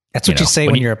 That's what you say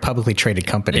when you're a publicly traded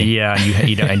company. Yeah,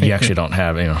 and you actually don't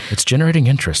have, it's generating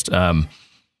interest.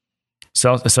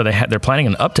 So they're planning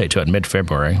an update to it in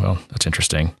mid-February. Well, that's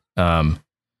interesting.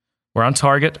 We're on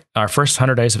target. Our first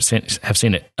 100 days have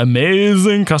seen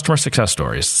amazing customer success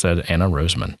stories, said Anna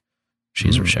Roseman. She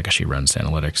runs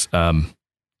analytics.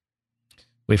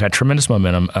 We've had tremendous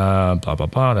momentum. Blah, blah,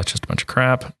 blah. That's just a bunch of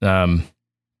crap.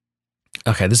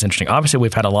 Okay, this is interesting. Obviously,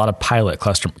 we've had a lot of pilot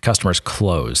customers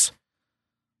close.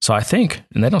 So I think,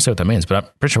 and they don't say what that means, but I'm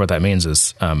pretty sure what that means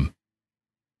is,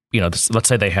 let's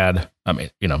say they had,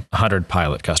 100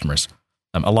 pilot customers.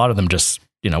 A lot of them just,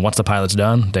 once the pilot's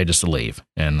done, they just leave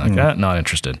and not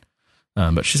interested.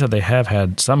 But she said they have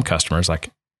had some customers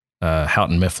like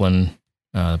Houghton Mifflin,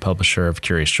 the publisher of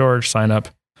Curious George, sign up.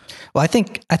 Well, I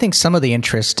think some of the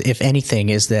interest, if anything,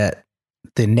 is that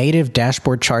the native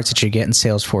dashboard charts that you get in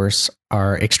Salesforce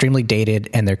are extremely dated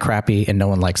and they're crappy and no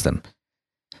one likes them.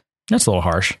 That's a little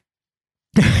harsh.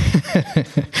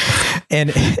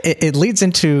 And it leads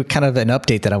into kind of an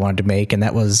update that I wanted to make, and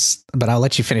that was, but I'll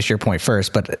let you finish your point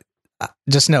first, but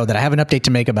just know that I have an update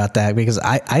to make about that, because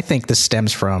I think this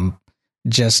stems from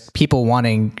just people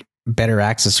wanting better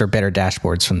access or better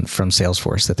dashboards from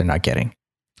Salesforce that they're not getting.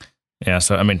 Yeah.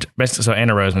 So, basically, so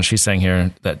Anna Roseman, she's saying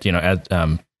here that,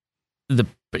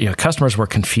 customers were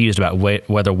confused about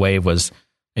whether Wave was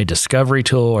a discovery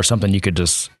tool or something you could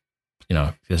just,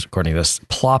 according to this,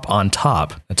 plop on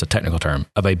top, that's a technical term,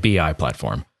 of a BI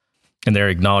platform. And they're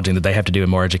acknowledging that they have to do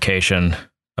more education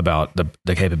about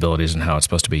the capabilities and how it's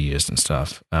supposed to be used and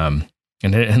stuff. And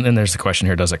then there's the question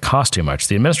here, does it cost too much?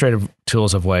 The administrative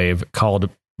tools of Wave, called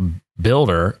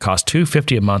Builder, cost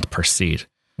 $250 a month per seat.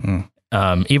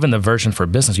 Even the version for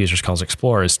business users, called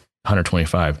Explorer, is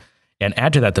 $125. And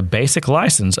add to that the basic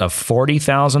license of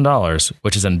 $40,000,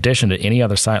 which is in addition to any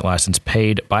other site license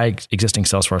paid by existing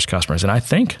Salesforce customers. And I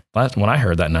think when I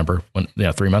heard that number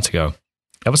 3 months ago,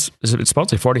 it's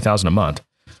supposedly $40,000 a month.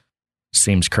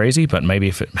 Seems crazy, but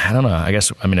maybe I don't know. I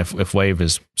guess, if Wave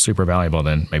is super valuable,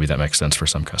 then maybe that makes sense for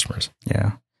some customers.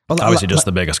 Yeah. Well, obviously just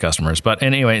the biggest customers. But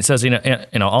anyway, it says,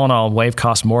 all in all, Wave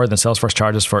costs more than Salesforce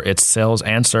charges for its sales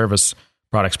and service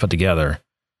products put together.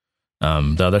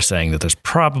 Though they're saying that there's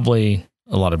probably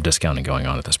a lot of discounting going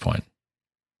on at this point.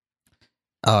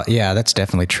 Yeah, that's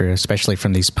definitely true, especially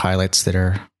from these pilots that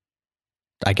are,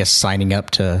 I guess, signing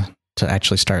up to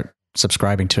actually start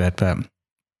subscribing to it. But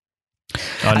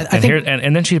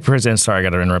and then she presents, sorry, I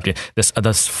got to interrupt you,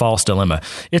 this false dilemma.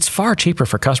 It's far cheaper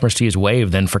for customers to use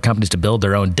Wave than for companies to build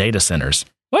their own data centers.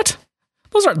 What?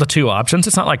 Those aren't the two options.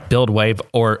 It's not like build Wave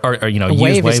or use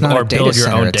Wave or build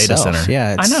your own data center.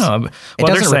 Yeah, I know. It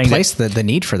doesn't replace the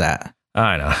need for that.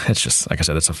 I know. It's just, like I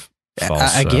said, it's a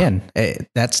false. Again,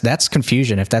 that's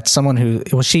confusion. If that's someone who,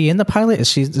 was she in the pilot?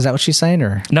 Is that what she's saying?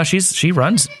 Or no, she's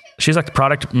like the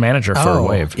product manager for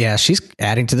Wave. Yeah, she's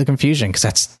adding to the confusion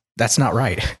because that's not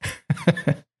right.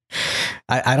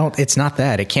 It's not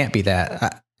that. It can't be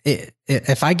that.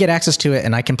 If I get access to it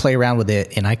and I can play around with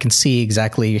it and I can see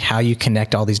exactly how you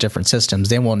connect all these different systems,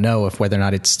 then we'll know whether or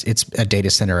not it's a data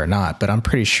center or not. But I'm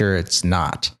pretty sure it's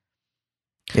not.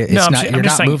 You're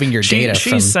not moving your data.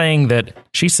 She's saying that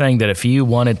if you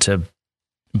wanted to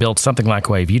build something like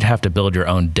Wave, you'd have to build your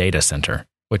own data center,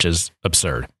 which is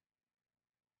absurd.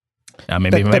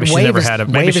 Maybe she's never heard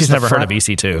of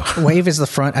EC2. Wave is the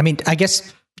front. I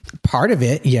guess part of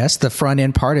it, yes, the front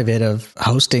end part of it of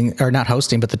hosting, or not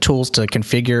hosting, but the tools to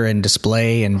configure and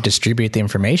display and distribute the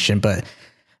information. But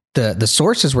the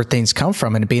sources where things come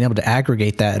from and being able to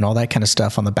aggregate that and all that kind of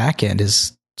stuff on the back end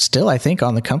is still, I think,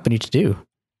 on the company to do.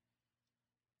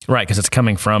 Right, because it's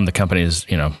coming from the company's,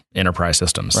 enterprise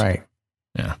systems. Right.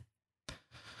 Yeah.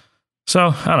 So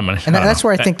I don't know. And that's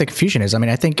where I think the confusion is.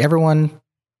 I think everyone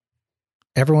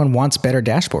wants better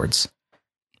dashboards.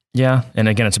 Yeah, and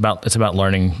again, it's about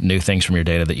learning new things from your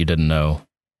data that you didn't know.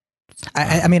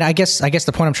 I guess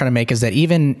the point I'm trying to make is that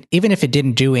even if it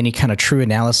didn't do any kind of true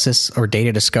analysis or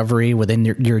data discovery within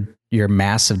your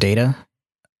mass of data,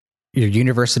 your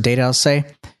universe of data, I'll say,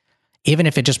 even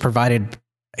if it just provided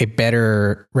a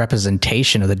better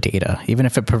representation of the data, even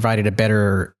if it provided a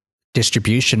better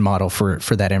distribution model for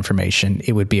that information,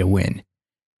 it would be a win.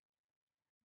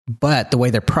 But the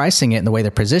way they're pricing it and the way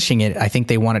they're positioning it, I think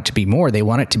they want it to be more. They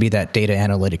want it to be that data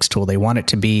analytics tool. They want it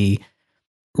to be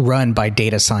run by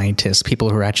data scientists, people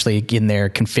who are actually in there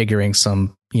configuring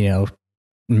some,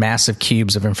 massive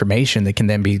cubes of information that can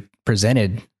then be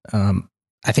presented.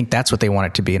 I think that's what they want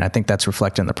it to be. And I think that's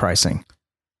reflected in the pricing.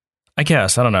 I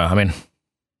guess. I don't know.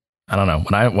 I don't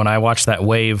know. When I watched that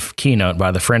Wave keynote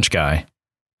by the French guy,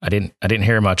 I didn't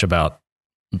hear much about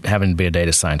having to be a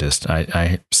data scientist.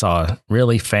 I saw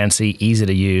really fancy, easy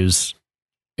to use,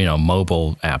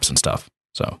 mobile apps and stuff.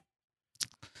 So,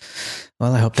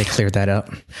 well, I hope they cleared that up,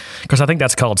 because I think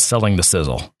that's called selling the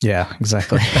sizzle. Yeah,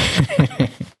 exactly.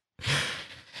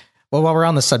 Well, while we're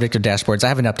on the subject of dashboards, I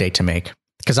have an update to make,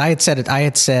 because I had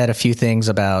said a few things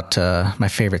about my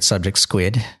favorite subject,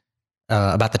 Squid,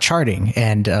 about the charting,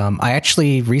 and I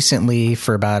actually recently,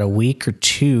 for about a week or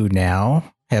two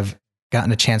now, have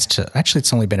gotten a chance to, actually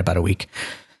it's only been about a week,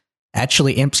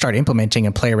 actually start implementing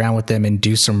and play around with them and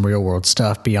do some real world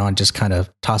stuff beyond just kind of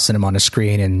tossing them on a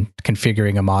screen and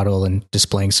configuring a model and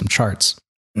displaying some charts.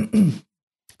 And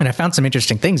I found some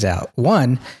interesting things out.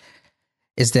 One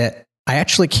is that I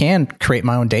actually can create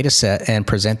my own data set and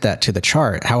present that to the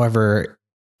chart. However,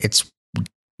 it's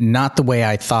not the way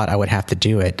I thought I would have to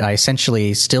do it. I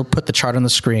essentially still put the chart on the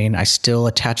screen. I still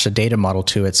attach a data model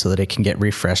to it so that it can get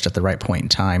refreshed at the right point in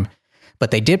time. But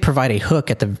they did provide a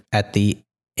hook at the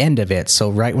end of it.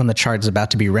 So right when the chart is about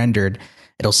to be rendered,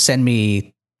 it'll send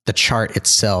me the chart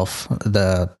itself,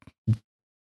 the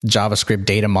JavaScript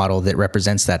data model that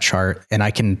represents that chart, and I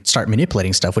can start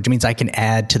manipulating stuff, which means I can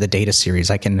add to the data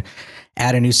series. I can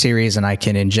add a new series and I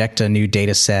can inject a new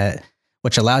data set,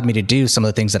 which allowed me to do some of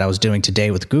the things that I was doing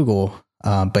today with Google,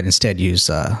 but instead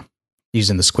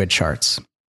using the Squid charts.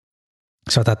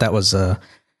 So I thought that was a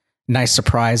nice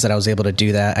surprise that I was able to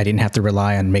do that. I didn't have to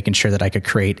rely on making sure that I could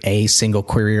create a single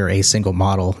query or a single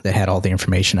model that had all the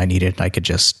information I needed. I could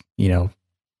just,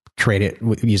 create it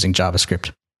using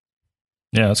JavaScript.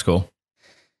 Yeah, that's cool.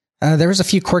 There was a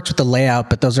few quirks with the layout,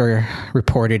 but those are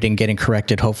reported and getting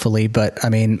corrected, hopefully. But I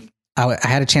mean, I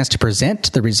had a chance to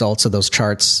present the results of those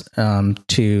charts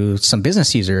to some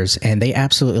business users, and they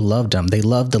absolutely loved them. They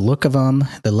loved the look of them.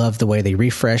 They loved the way they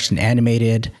refreshed and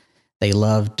animated. They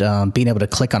loved being able to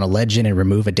click on a legend and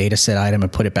remove a data set item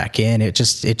and put it back in. It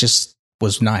just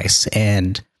was nice.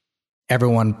 And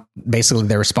everyone, basically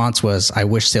their response was, I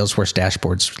wish Salesforce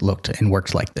dashboards looked and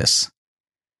worked like this.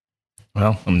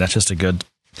 Well, I mean, that's just a good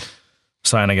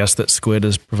sign, I guess, that Squid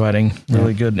is providing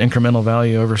really good incremental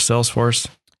value over Salesforce.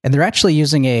 And they're actually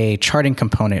using a charting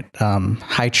component.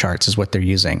 HighCharts is what they're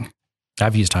using.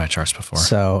 I've used HighCharts before.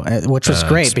 So, which was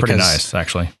great it's because pretty nice,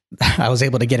 actually. I was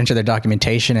able to get into their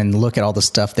documentation and look at all the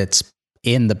stuff that's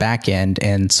in the back end.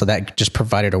 And so that just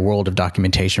provided a world of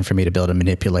documentation for me to be able to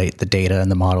manipulate the data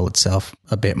and the model itself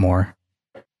a bit more.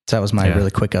 So that was my really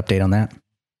quick update on that.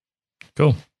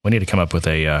 Cool. We need to come up with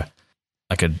a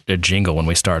jingle when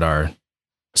we start our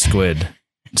Squid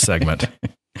segment.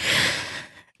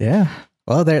 Yeah.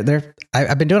 Well,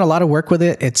 I've been doing a lot of work with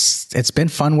it. It's been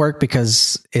fun work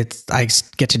because I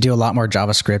get to do a lot more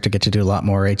JavaScript. I get to do a lot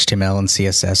more HTML and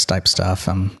CSS type stuff.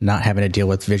 I'm not having to deal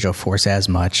with Visualforce as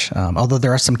much. Although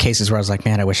there are some cases where I was like,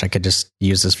 man, I wish I could just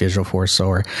use this Visualforce,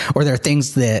 or there are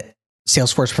things that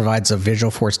Salesforce provides a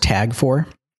Visualforce tag for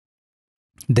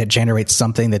that generates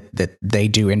something that they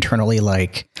do internally,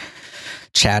 like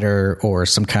Chatter or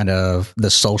some kind of the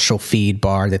social feed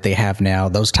bar that they have now.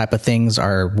 Those type of things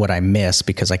are what I miss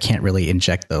because I can't really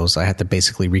inject those. I have to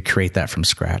basically recreate that from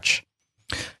scratch.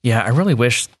 Yeah, I really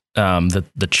wish that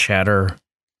the Chatter,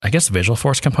 I guess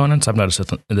Visualforce components, I've noticed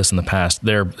this in the past,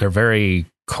 they're very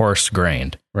coarse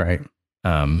grained. Right.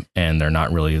 And they're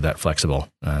not really that flexible.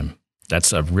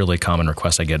 That's a really common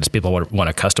request I get is people want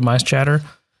to customize Chatter.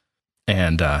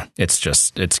 And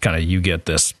it's kind of, you get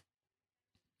this,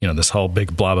 this whole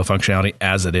big blob of functionality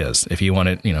as it is. If you want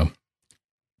it,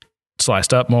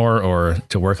 sliced up more or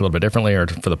to work a little bit differently or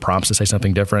for the prompts to say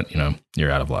something different,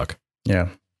 you're out of luck. Yeah.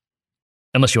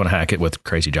 Unless you want to hack it with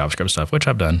crazy JavaScript stuff, which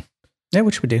I've done. Yeah,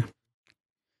 which we do.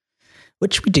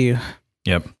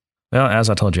 Yep. Well, as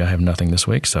I told you, I have nothing this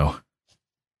week, so.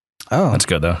 Oh. That's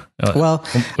good, though. Well,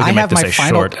 I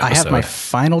have my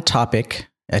final topic.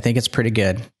 I think it's pretty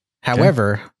good.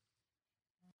 However, okay.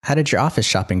 How did your office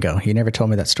shopping go? You never told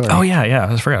me that story. Oh, yeah.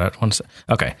 I forgot it.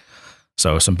 Okay.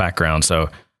 So some background. So,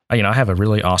 I have a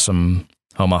really awesome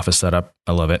home office setup.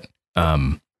 I love it.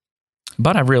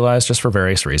 But I've realized just for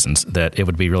various reasons that it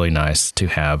would be really nice to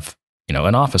have,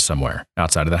 an office somewhere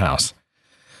outside of the house.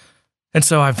 And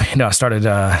so I've started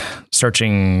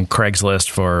searching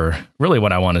Craigslist for really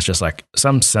what I want is just like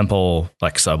some simple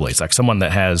like sublease, like someone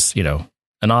that has,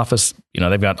 an office,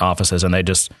 they've got offices and they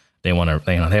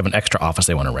have an extra office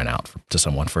they want to rent out to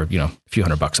someone for, a few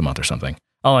 $100 a month or something.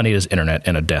 All I need is internet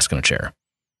and a desk and a chair.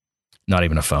 Not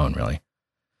even a phone, really.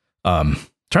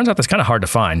 Turns out that's kind of hard to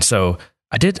find. So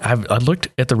I looked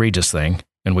at the Regus thing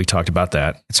and we talked about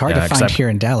that. It's hard to find here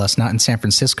in Dallas, not in San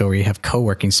Francisco where you have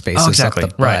co-working spaces. Oh, exactly.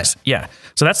 Right. Yeah.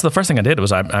 So that's the first thing I did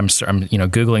was I'm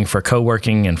Googling for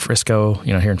co-working in Frisco,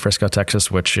 here in Frisco, Texas,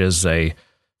 which is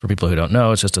for people who don't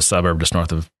know, it's just a suburb just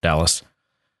north of Dallas.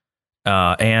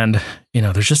 And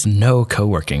there's just no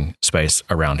co-working space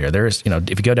around here. There's, if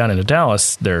you go down into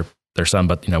Dallas, there's some,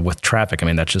 but with traffic,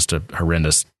 that's just a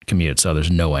horrendous commute. So there's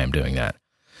no way I'm doing that.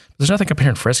 There's nothing up here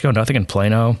in Frisco, nothing in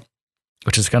Plano,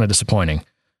 which is kind of disappointing.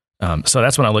 So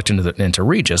that's when I looked into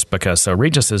Regus because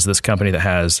Regus is this company that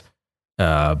has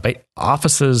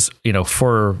offices,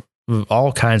 for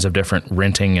all kinds of different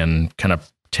renting and kind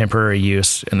of temporary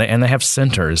use, and they have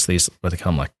centers. These what they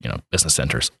call them, business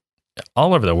centers.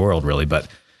 All over the world, really. But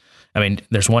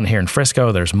there's one here in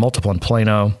Frisco. There's multiple in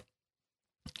Plano.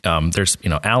 There's,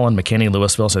 Allen, McKinney,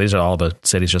 Louisville. So these are all the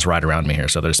cities just right around me here.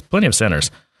 So there's plenty of centers.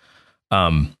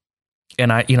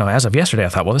 And I, as of yesterday, I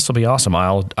thought, well, this will be awesome.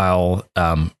 I'll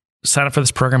sign up for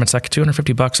this program. It's like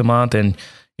 $250 a month. And,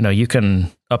 you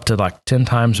can up to like 10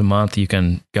 times a month, you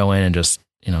can go in and just,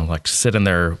 sit in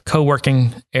their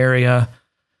co-working area.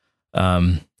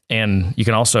 And you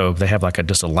can also, they have like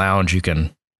just a lounge you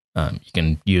can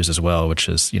use as well, which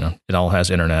is, it all has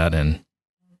internet and,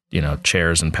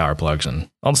 chairs and power plugs and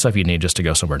all the stuff you need just to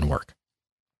go somewhere and work.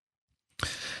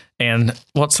 And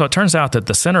so it turns out that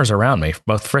the centers around me,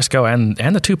 both Frisco and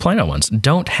the two Plano ones,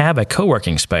 don't have a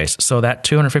co-working space. So that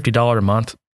 $250 a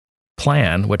month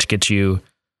plan, which gets you,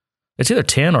 it's either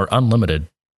 10 or unlimited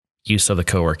use of the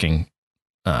co-working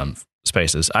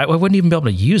spaces. I wouldn't even be able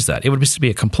to use that. It would just be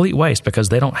a complete waste because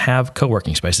they don't have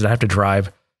co-working spaces. I have to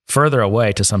drive further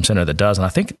away to some center that does. And I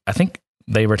think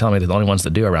they were telling me that the only ones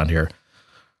that do around here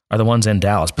are the ones in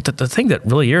Dallas. But the thing that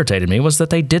really irritated me was that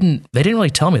they didn't really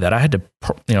tell me that. I had to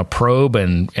probe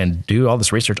and do all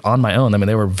this research on my own. I mean,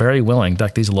 they were very willing,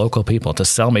 like these local people, to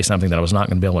sell me something that I was not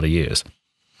going to be able to use.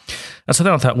 And so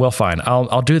then I thought, well, fine,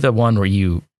 I'll do the one where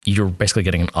you're basically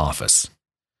getting an office,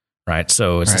 right?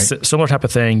 So it's a similar type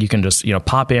of thing. You can just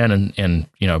pop in and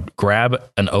grab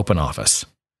an open office.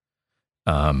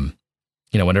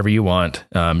 Whenever you want.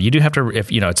 You do have to,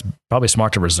 it's probably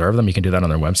smart to reserve them. You can do that on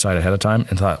their website ahead of time.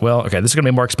 And thought, well, okay, this is going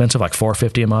to be more expensive, like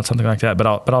 $450 a month, something like that. But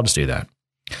I'll just do that.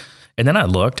 And then I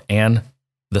looked, and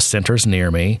the centers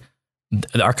near me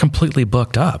are completely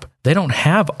booked up. They don't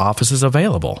have offices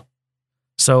available,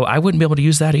 so I wouldn't be able to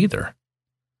use that either.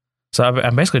 So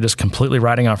I'm basically just completely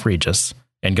writing off Regus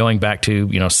and going back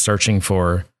to searching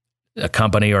for a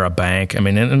company or a bank. I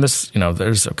mean, and this,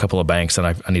 there's a couple of banks that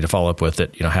I need to follow up with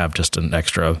that, have just an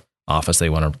extra office they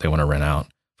want to rent out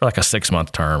for like a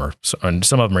 6-month term, and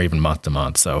some of them are even month to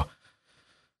month. So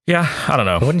yeah, I don't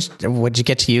know. Would you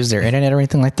get to use their internet or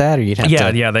anything like that? Or you'd have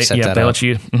to they let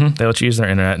you, they let you use their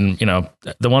internet. And,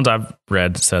 the ones I've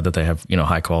read said that they have,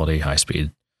 high quality, high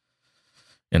speed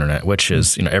internet, which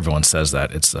is, everyone says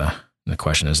that. It's the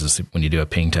question is when you do a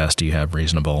ping test, do you have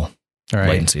reasonable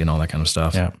latency and all that kind of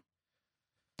stuff? Yeah.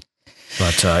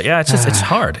 But it's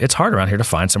hard. It's hard around here to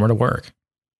find somewhere to work.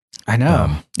 I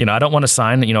know. I don't want to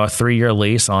sign, a 3-year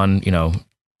lease on,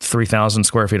 3,000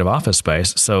 square feet of office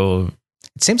space. So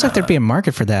it seems like there'd be a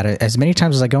market for that. As many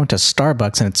times as I go into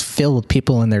Starbucks and it's filled with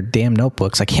people in their damn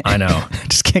notebooks, I can't. I know. I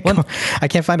just can't go. I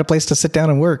can't find a place to sit down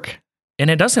and work. And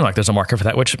it does seem like there's a market for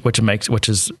that, which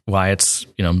is why it's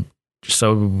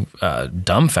so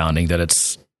dumbfounding that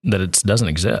it doesn't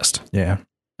exist. Yeah.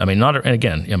 I mean,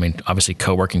 obviously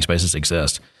co-working spaces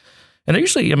exist. And they're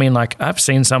usually, like I've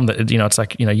seen some that, it's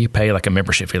like, you pay like a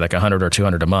membership fee, like $100 or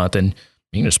 $200 a month, and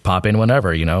you can just pop in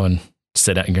whenever, and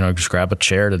sit down, just grab a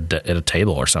chair at a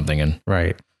table or something and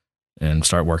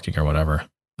start working or whatever.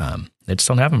 They just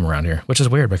don't have them around here, which is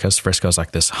weird because Frisco's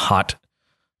like this hot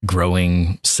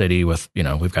growing city with,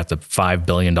 we've got the $5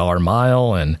 billion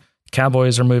mile and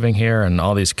Cowboys are moving here and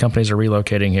all these companies are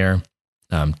relocating here.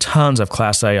 Tons of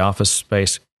Class A office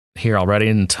space here already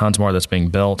and tons more that's being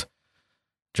built.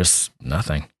 Just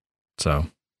nothing. So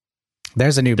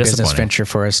there's a new business venture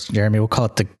for us, Jeremy. We'll call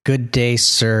it the Good Day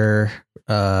Sir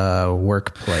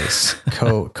workplace,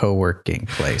 co-working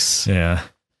place. Yeah.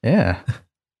 Yeah.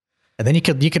 And then you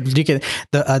could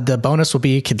the bonus will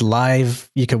be you could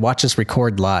watch us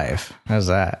record live. How's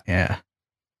that? Yeah.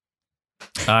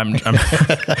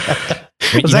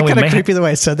 Was that kind of creepy the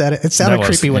way I said that? It sounded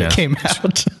creepy when it came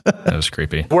out. That was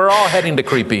creepy. We're all heading to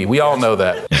creepy. We all know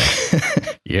that.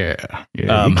 Yeah. You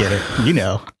get it.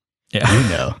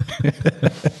 Yeah.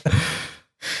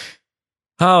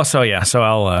 Oh, so yeah. So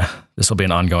I'll this will be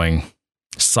an ongoing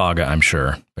saga, I'm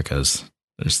sure, because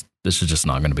this is just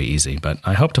not going to be easy. But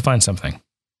I hope to find something.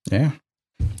 Yeah.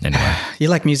 Anyway, you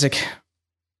like music?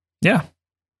 Yeah.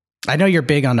 I know you're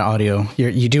big on the audio.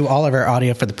 You do all of our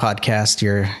audio for the podcast.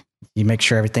 You make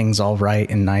sure everything's all right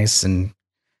and nice and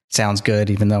sounds good,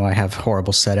 even though I have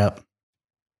horrible setup.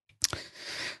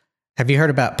 Have you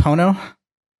heard about Pono?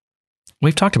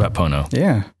 We've talked about Pono.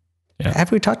 Yeah.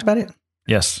 Have we talked about it?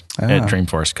 Yes. At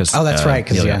Dreamforce. That's right.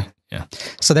 Because yeah.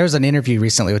 So there was an interview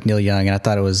recently with Neil Young, and I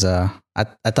thought it was I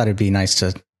thought it'd be nice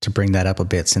to bring that up a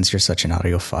bit since you're such an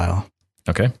audiophile.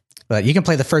 Okay. But you can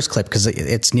play the first clip because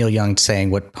it's Neil Young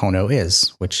saying what Pono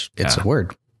is, which it's a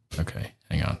word. Okay,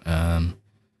 hang on.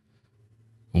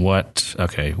 What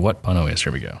Pono is?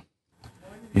 Here we go.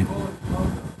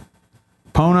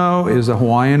 Pono is a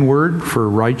Hawaiian word for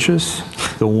righteous,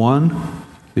 the one,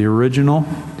 the original,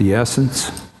 the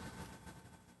essence.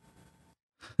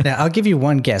 Now, I'll give you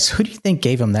one guess. Who do you think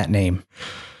gave him that name?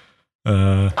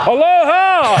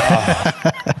 Aloha!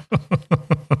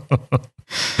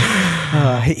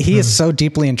 He is so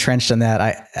deeply entrenched in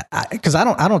that. Because I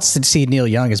don't see Neil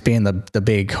Young as being the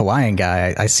big Hawaiian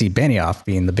guy. I see Benioff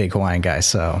being the big Hawaiian guy.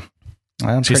 So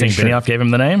I'm pretty sure Benioff gave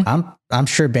him the name. I'm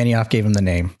sure Benioff gave him the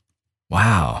name.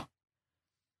 Wow.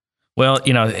 Well,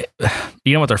 you know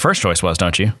what their first choice was,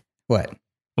 don't you? What?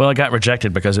 Well, it got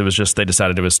rejected because they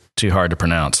decided it was too hard to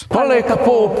pronounce. I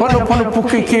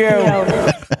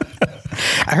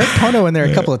heard Pono in there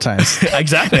a couple of times.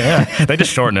 Exactly. Yeah. They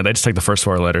just shortened it. They just took the first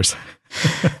 4 letters.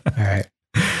 All right.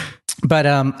 But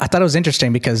I thought it was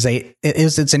interesting because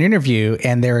it's an interview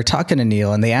and they were talking to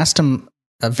Neil and they asked him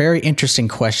a very interesting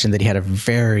question that he had a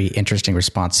very interesting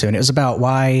response to. And it was about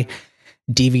why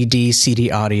DVD,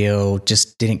 CD audio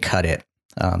just didn't cut it.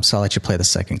 So I'll let you play the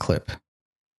second clip.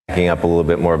 Backing up a little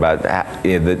bit more about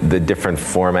the different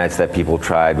formats that people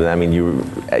tried. I mean,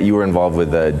 you were involved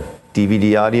with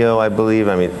DVD audio, I believe.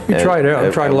 I mean, We tried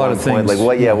a lot of things. Like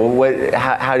what? Yeah. Well,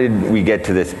 how did we get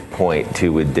to this point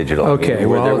too with digital? Okay. I mean,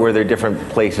 were there different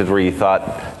places where you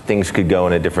thought things could go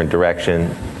in a different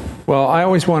direction? Well, I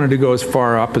always wanted to go as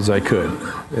far up as I could.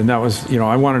 And that was,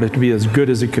 I wanted it to be as good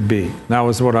as it could be. That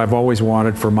was what I've always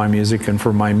wanted for my music and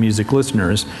for my music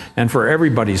listeners and for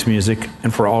everybody's music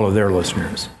and for all of their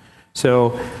listeners.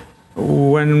 So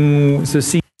when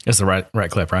the It's the right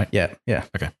clip, right? Yeah.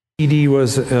 Okay. CD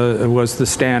was the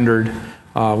standard,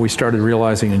 we started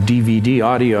realizing in DVD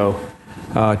audio,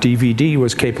 DVD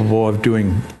was capable of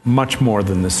doing much more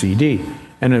than the CD.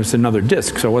 And it was another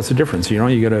disc, so what's the difference?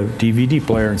 You get a DVD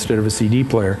player instead of a CD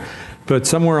player. But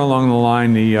somewhere along the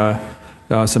line,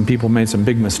 some people made some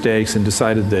big mistakes and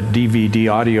decided that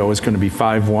DVD audio was going to be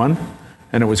 5.1,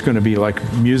 and it was going to be like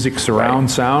music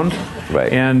surround sound.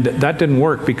 Right. And that didn't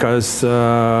work because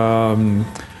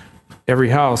every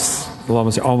house,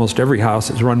 almost every house,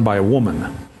 is run by a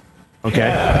woman. Okay?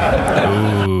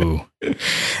 Ooh.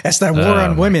 That's that war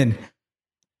on women.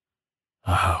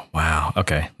 Oh, wow.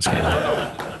 Okay.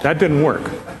 That didn't work.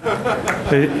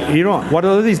 What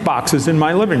are these boxes in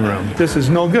my living room? This is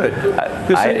no good.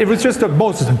 It was just the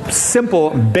most simple,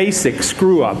 basic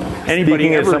screw up anybody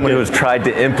Speaking ever as someone did. who has tried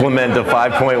to implement a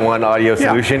 5.1 audio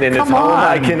solution in his come home,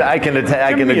 I on.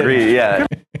 can agree. Yeah.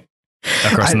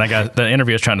 Of course, and the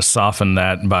interviewer is trying to soften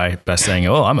that by saying,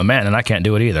 "Oh, I'm a man and I can't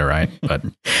do it either," right? But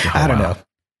I don't know.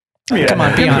 Yeah, Come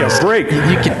on, be give me honest. a break.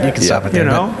 You can stop it there.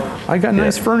 I got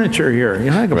nice furniture here.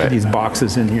 I can put these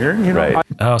boxes in here. Right.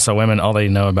 Oh, so women, all they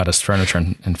know about is furniture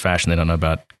and fashion. They don't know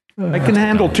about. I can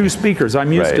handle 2 speakers.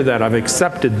 I'm used Right. to that. I've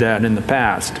accepted that in the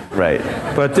past. Right.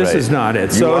 But this Right. is not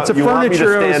it. You So want- it's a you want me to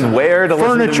furniture. stand where to listen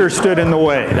to- Furniture stood in the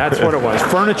way. That's what it was.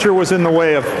 Furniture was in the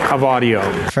way of audio.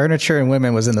 Furniture and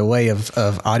women was in the way of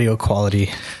audio quality.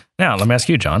 Now, let me ask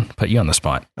you, John. Put you on the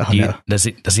spot. No. Does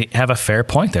he have a fair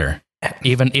point there?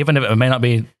 Even if it may not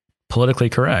be politically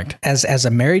correct. As a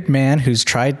married man who's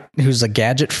a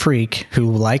gadget freak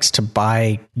who likes to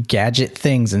buy gadget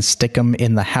things and stick them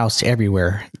in the house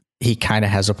everywhere, he kind of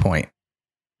has a point.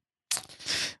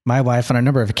 My wife on a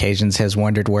number of occasions has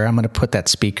wondered where I'm going to put that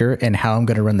speaker and how I'm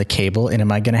going to run the cable, and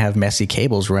am I going to have messy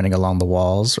cables running along the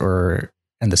walls or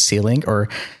in the ceiling, or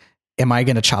am I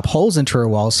going to chop holes into her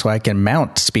walls so I can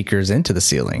mount speakers into the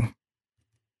ceiling?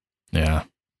 Yeah.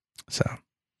 So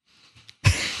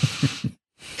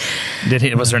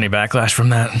Was there any backlash from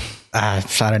that? I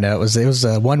don't know. It was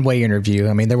a one-way interview.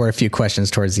 I mean, there were a few questions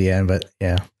towards the end, but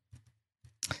yeah.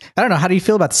 I don't know. How do you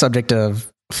feel about the subject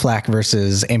of FLAC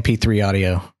versus MP3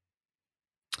 audio?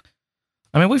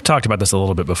 I mean, we've talked about this a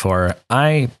little bit before.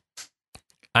 I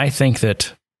think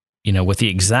that, with the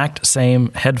exact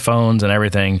same headphones and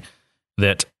everything,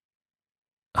 that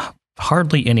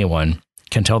hardly anyone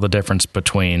can tell the difference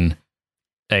between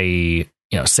a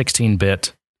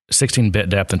 16-bit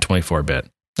depth and 24-bit,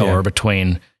 or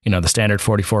between the standard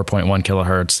 44.1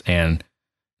 kilohertz and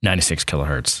 96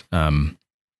 kilohertz.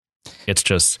 It's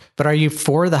just. But are you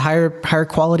for the higher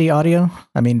quality audio?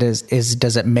 I mean, does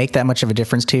it make that much of a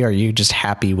difference to you? Or are you just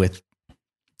happy with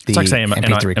the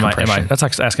MP3 compression? That's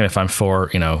like asking if I'm for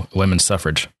women's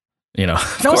suffrage. No,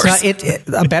 it's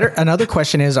not. Another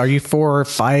question is: are you for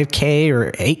 5K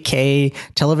or 8K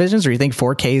televisions, or you think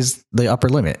 4K is the upper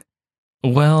limit?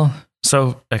 Well,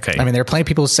 so okay. I mean, there are plenty of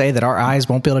people who say that our eyes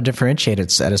won't be able to differentiate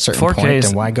it at a certain 4K point,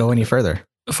 and why go any further?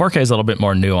 4K is a little bit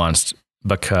more nuanced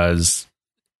because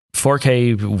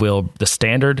 4K the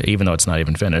standard, even though it's not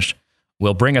even finished,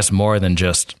 will bring us more than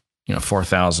just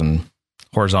 4,000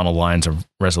 horizontal lines of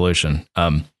resolution.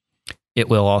 It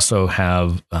will also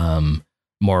have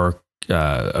more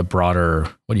a broader,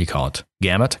 what do you call it?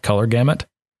 Color gamut.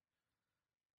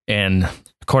 And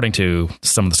according to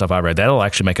some of the stuff I read, that'll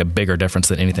actually make a bigger difference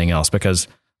than anything else, because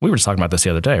we were just talking about this the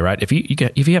other day, right? If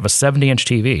you have a 70-inch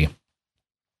TV,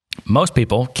 most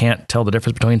people can't tell the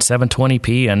difference between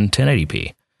 720p and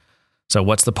 1080p. So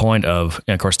what's the point of,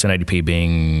 and of course, 1080p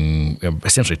being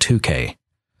essentially 2K.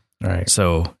 Right.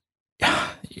 So,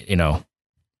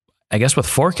 I guess with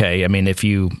 4K, I mean, if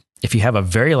you have a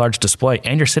very large display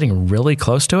and you're sitting really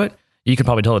close to it, you can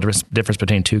probably tell the difference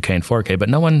between 2K and 4K, but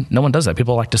no one does that.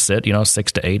 People like to sit,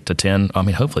 6 to 8 to 10. I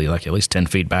mean, hopefully like at least 10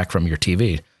 feet back from your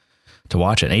TV to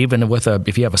watch it. And even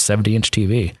if you have a 70-inch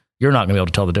TV, you're not going to be able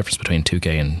to tell the difference between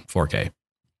 2K and 4K.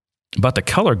 But the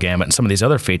color gamut and some of these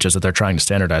other features that they're trying to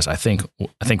standardize, I think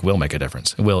will make a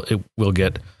difference. It will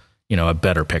get, a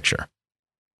better picture.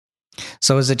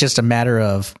 So is it just a matter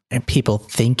of people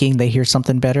thinking they hear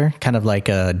something better, kind of like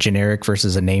a generic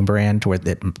versus a name brand, where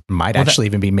it might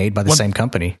even be made by the same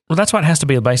company? Well, that's why it has to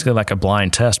be basically like a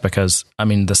blind test, because I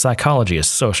mean, the psychology is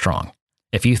so strong.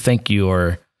 If you think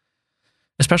you're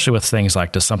especially with things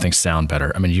like, does something sound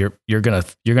better? I mean, you're gonna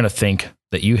think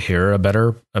that you hear a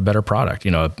better product,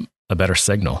 a better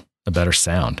signal, a better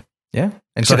sound. Yeah.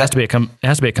 And so it has to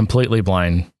be a completely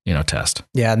blind, test.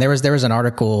 Yeah. And there was an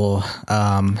article,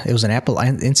 it was an Apple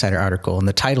Insider article, and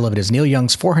the title of it is Neil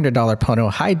Young's $400 Pono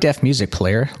high def music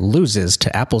player loses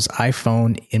to Apple's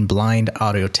iPhone in blind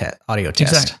audio test.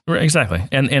 Exactly.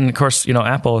 And of course,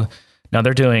 Apple, now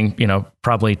they're doing,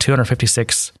 probably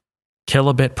 256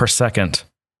 kilobit per second,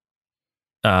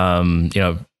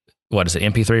 what is it,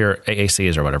 MP3 or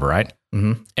AACs or whatever, right?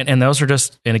 Mm-hmm. And those are those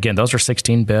are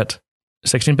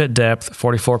 16-bit depth,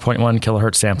 44.1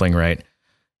 kilohertz sampling rate,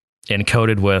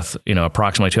 encoded with,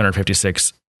 approximately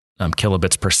 256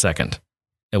 kilobits per second,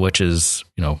 which is,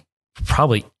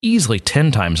 probably easily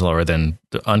 10 times lower than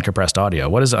the uncompressed audio.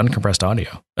 What is uncompressed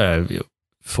audio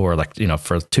for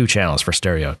for 2 channels for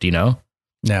stereo? Do you know?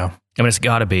 No. I mean, it's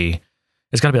got to be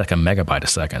like a megabyte a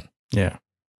second. Yeah.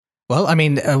 Well, I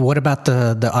mean, what about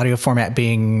the audio format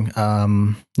being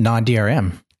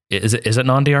non-DRM? Is it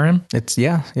non-DRM? It's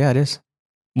yeah, it is.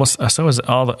 Well, so is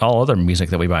all other music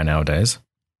that we buy nowadays.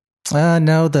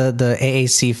 No, the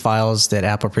AAC files that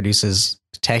Apple produces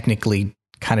technically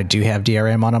kind of do have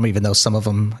DRM on them, even though some of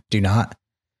them do not.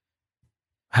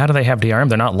 How do they have DRM?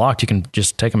 They're not locked. You can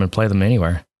just take them and play them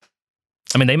anywhere.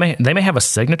 I mean, they may have a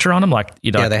signature on them, like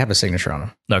yeah, they have a signature on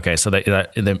them. Okay, so they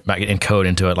might encode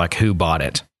into it like who bought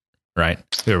it, right?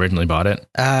 Who originally bought it?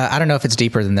 I don't know if it's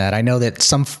deeper than that. I know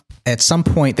that at some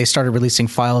point they started releasing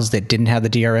files that didn't have the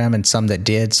DRM and some that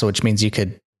did, so which means you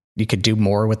could do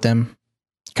more with them,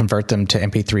 convert them to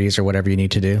MP3s or whatever you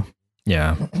need to do.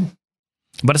 Yeah.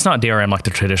 But it's not DRM like the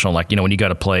traditional, like, when you go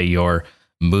to play your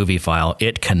movie file,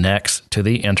 it connects to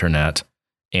the internet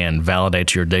and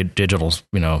validates your digital,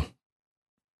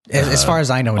 As far as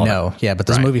I know, no. That. Yeah, but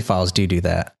those Right. movie files do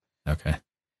that. Okay.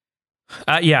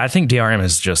 Yeah, I think DRM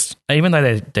is just, even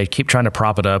though they keep trying to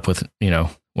prop it up with,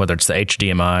 whether it's the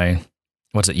HDMI,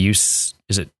 what's it, is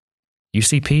it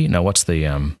UCP? No, what's the,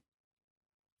 I'm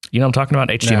talking about?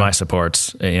 HDMI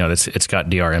supports, it's got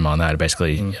DRM on that.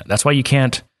 Basically, that's why you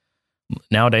can't,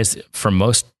 nowadays, for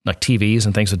most like TVs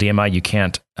and things with DMI, you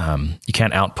can't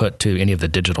output to any of the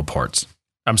digital ports.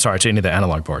 I'm sorry, to any of the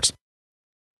analog ports.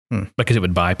 Because it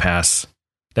would bypass,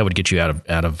 that would get you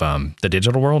out of the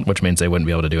digital world, which means they wouldn't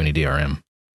be able to do any DRM.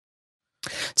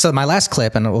 So my last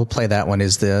clip, and we'll play that one,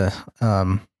 is the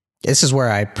this is where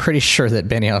I'm pretty sure that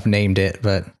Benioff named it,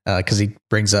 but because he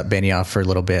brings up Benioff for a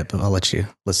little bit, but I'll let you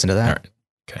listen to that. All right.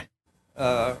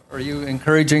 Okay. Are you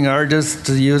encouraging artists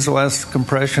to use less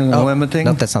compression and limiting?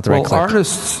 No, that's not the right clip.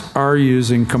 Artists are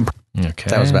using compression. Okay.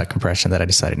 That was about compression that I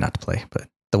decided not to play, but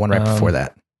the one right before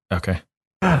that. Okay.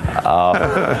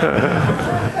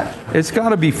 It's got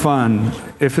to be fun.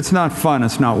 If it's not fun,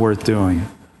 it's not worth doing.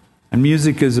 And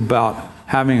music is about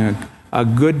having a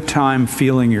good time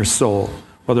feeling your soul,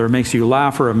 whether it makes you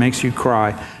laugh or it makes you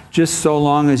cry, just so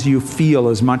long as you feel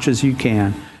as much as you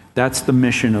can. That's the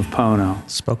mission of Pono.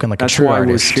 Spoken like a true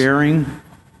artist. That's why we're sharing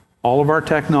all of our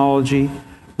technology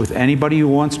with anybody who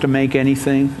wants to make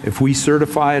anything. If we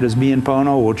certify it as being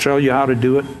Pono, we'll show you how to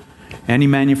do it. Any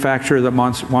manufacturer that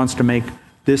wants to make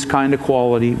this kind of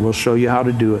quality, we'll show you how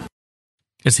to do it.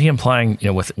 Is he implying,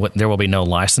 there will be no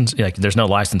license? Like, there's no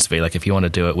license fee. Like, if you want to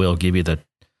do it, we'll give you the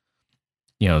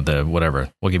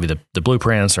whatever. We'll give you the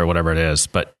blueprints or whatever it is.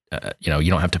 But you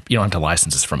don't have to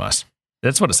license this from us.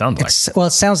 That's what it sounds like.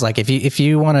 It sounds like if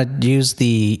you want to use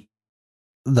the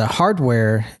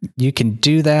hardware, you can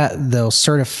do that. They'll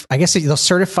certify. I guess they'll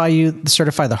certify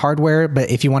the hardware. But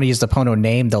if you want to use the Pono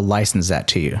name, they'll license that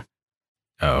to you.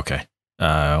 Oh, okay.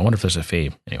 I wonder if there's a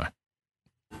fee. Anyway.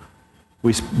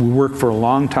 We worked for a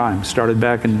long time, started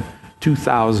back in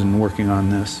 2000 working on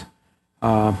this,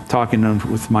 talking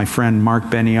with my friend Mark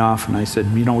Benioff, and I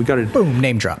said, we got to... Boom,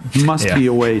 name drop. Must be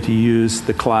a way to use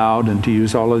the cloud and to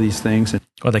use all of these things.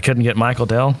 Well, they couldn't get Michael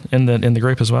Dell in the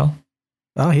group as well?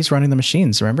 Oh, he's running the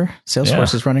machines, remember?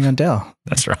 Salesforce is running on Dell.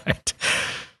 That's right.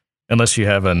 Unless you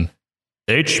have an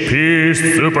HP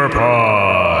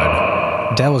SuperPod.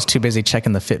 Dell was too busy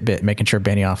checking the Fitbit, making sure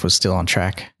Benioff was still on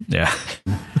track. Yeah.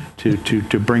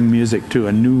 to bring music to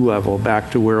a new level, back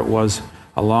to where it was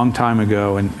a long time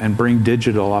ago, and bring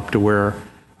digital up to where,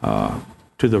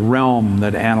 to the realm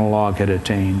that analog had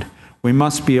attained. We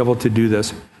must be able to do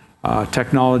this.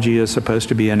 Technology is supposed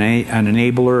to be an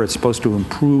enabler. It's supposed to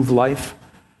improve life.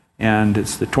 And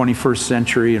it's the 21st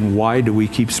century, and why do we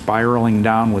keep spiraling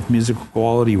down with musical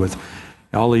quality with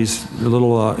all these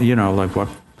little, like what?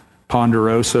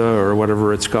 Ponderosa or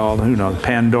whatever it's called. Who knows?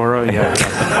 Pandora. Yeah.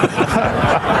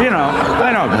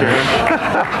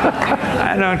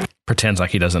 I don't care. pretends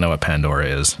like he doesn't know what Pandora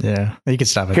is. Yeah, you can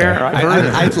stop it Care, there. I've heard of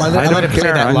it. I let it play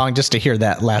care. that long just to hear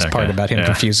that last part Okay, about him yeah.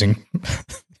 confusing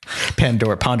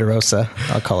Ponderosa.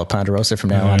 I'll call it Ponderosa from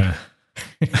now on.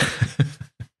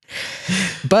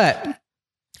 But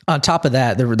on top of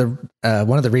that,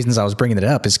 one of the reasons I was bringing it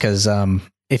up is because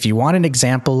if you want an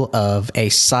example of a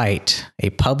site,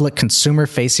 a public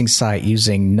consumer-facing site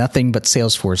using nothing but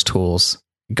Salesforce tools,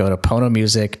 go to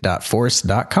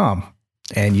ponomusic.force.com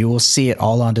and you will see it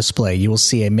all on display. You will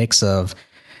see a mix of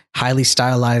highly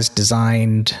stylized,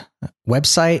 designed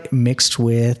website mixed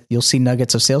with, you'll see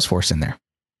nuggets of Salesforce in there.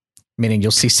 Meaning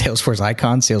you'll see Salesforce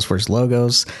icons, Salesforce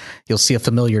logos. You'll see a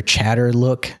familiar chatter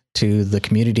look to the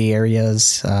community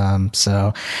areas.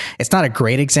 So it's not a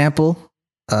great example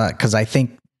because I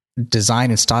think design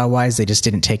and style wise, they just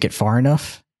didn't take it far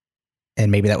enough. And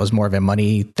maybe that was more of a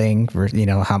money thing. For,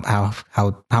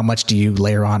 how much do you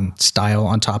layer on style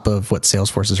on top of what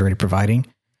Salesforce is already providing?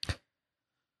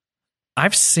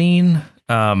 I've seen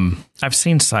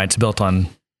sites built on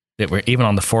that were even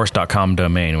on the force.com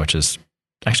domain, which is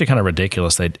actually kind of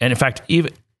ridiculous. And in fact,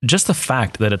 even just the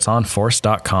fact that it's on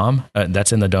force.com,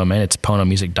 that's in the domain, it's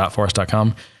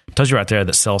ponomusic.force.com, tells you right there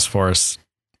that Salesforce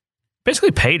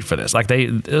basically paid for this. Like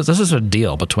this is a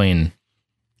deal between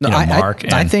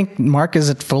Mark. I think Mark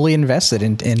is fully invested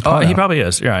in Pono. Oh, he probably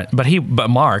is. You're right. But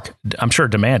Mark, I'm sure,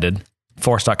 demanded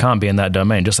force.com be in that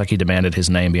domain, just like he demanded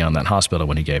his name be on that hospital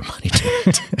when he gave money to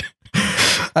it.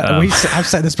 I've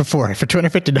said this before. For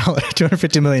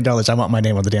 $250 million, I want my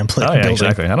name on the damn plate. Oh, yeah,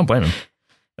 exactly. I don't blame him.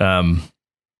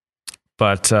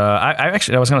 But I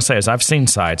was going to say is I've seen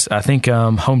sites. I think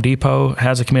Home Depot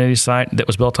has a community site that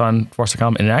was built on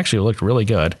force.com, and it actually looked really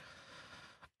good.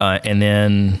 And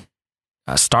then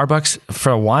Starbucks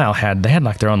for a while had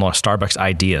like their own little Starbucks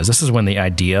ideas. This is when the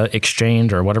idea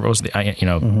exchange or whatever it was,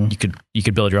 you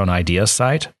could build your own idea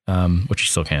site, which you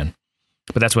still can.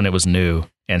 But that's when it was new.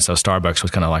 And so Starbucks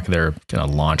was kind of like their kind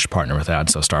of launch partner with that.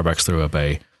 So Starbucks threw up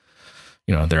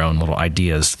their own little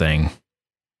ideas thing,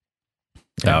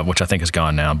 which I think is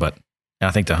gone now. But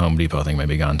I think the Home Depot thing may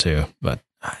be gone too. But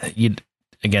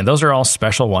again, those are all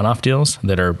special one-off deals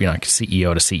that are, like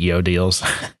CEO to CEO deals.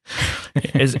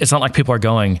 It's not like people are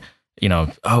going,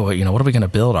 what are we going to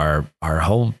build our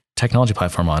whole technology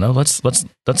platform on? Oh, let's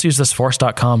use this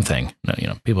force.com thing.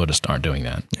 No, people just aren't doing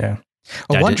that. Yeah.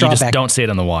 Well, you just don't see it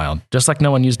in the wild. Just like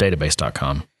no one used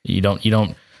database.com. You don't,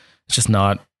 it's just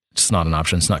not an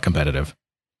option. It's not competitive.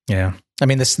 Yeah. I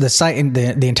mean, the site and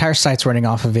the entire site's running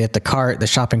off of it. The cart, the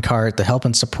shopping cart, the help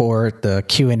and support, the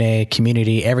Q&A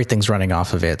community, everything's running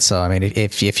off of it. So, I mean,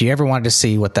 if you ever wanted to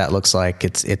see what that looks like,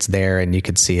 it's there and you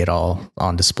could see it all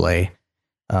on display.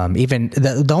 Even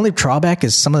the only drawback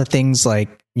is some of the things like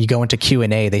you go into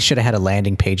Q&A, they should have had a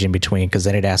landing page in between because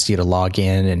then it asks you to log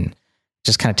in and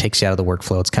just kind of takes you out of the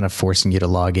workflow. It's kind of forcing you to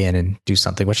log in and do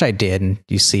something, which I did. And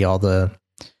you see all the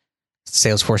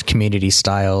Salesforce community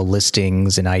style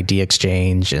listings and ID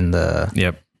exchange and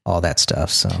all that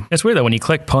stuff. So it's weird though, when you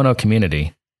click Pono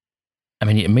community, I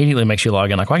mean, it immediately makes you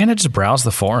log in. Like, why can't I just browse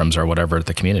the forums or whatever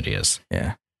the community is?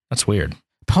 Yeah. That's weird.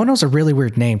 Pono's a really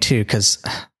weird name too. Cause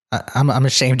I'm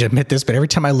ashamed to admit this, but every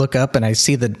time I look up and I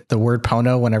see the word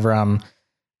Pono, whenever I'm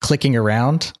clicking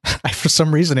around, I, for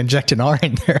some reason, inject an R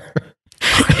in there.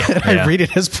 I read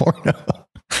it as porno.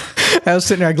 I was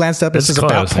sitting there, I glanced up, it says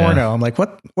about porno. Yeah. I'm like,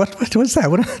 what's that?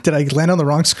 What did I land on the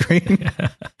wrong screen?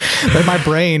 But my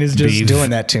brain is just doing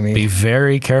that to me. Be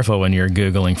very careful when you're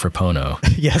Googling for Pono.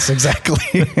 Yes, exactly.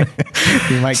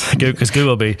 You might, because Google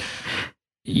will be,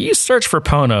 you search for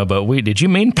Pono, but did you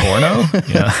mean porno?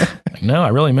 Yeah. Like, no, I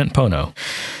really meant Pono.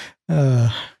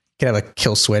 Could have a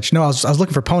kill switch. No, I was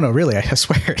looking for Pono, really, I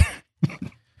swear.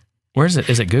 Where is it?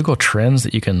 Is it Google Trends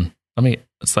that you can...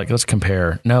 it's like, let's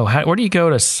compare. No, where do you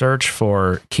go to search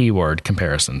for keyword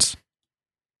comparisons?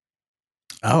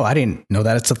 Oh, I didn't know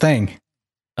that it's a thing.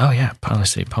 Oh yeah.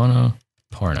 Let's see. Porno.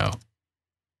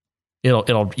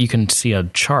 You can see a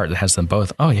chart that has them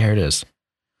both. Oh, yeah, here it is.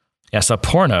 Yeah. So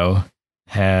porno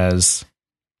has,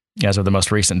 as of the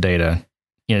most recent data,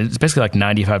 it's basically like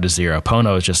 95 to 0.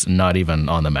 Pono is just not even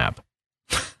on the map.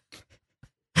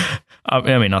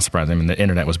 I mean, not surprising. I mean, the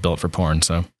internet was built for porn,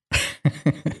 so.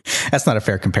 That's not a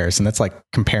fair comparison. That's like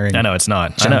comparing. I know it's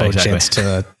not. Jumbo exactly. jets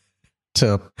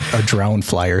to a drone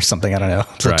flyer or something. I don't know.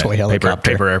 It's a toy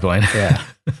helicopter. Paper airplane. Yeah.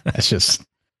 That's just.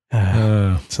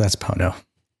 So that's Pono.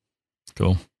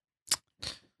 Cool.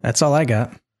 That's all I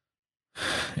got.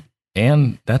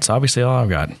 And that's obviously all I've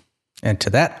got. And to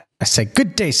that, I say,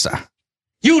 good day, sir.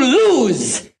 You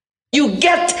lose. You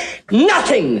get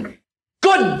nothing.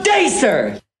 Good day,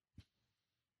 sir.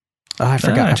 Oh, I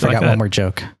forgot one more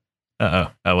joke.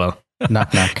 Oh, well.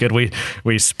 Knock, knock. Good.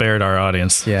 We spared our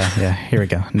audience. Yeah. Here we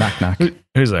go. Knock, knock.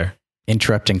 Who's there?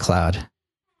 Interrupting Cloud.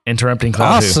 Interrupting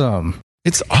Cloud. Awesome.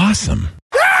 It's awesome.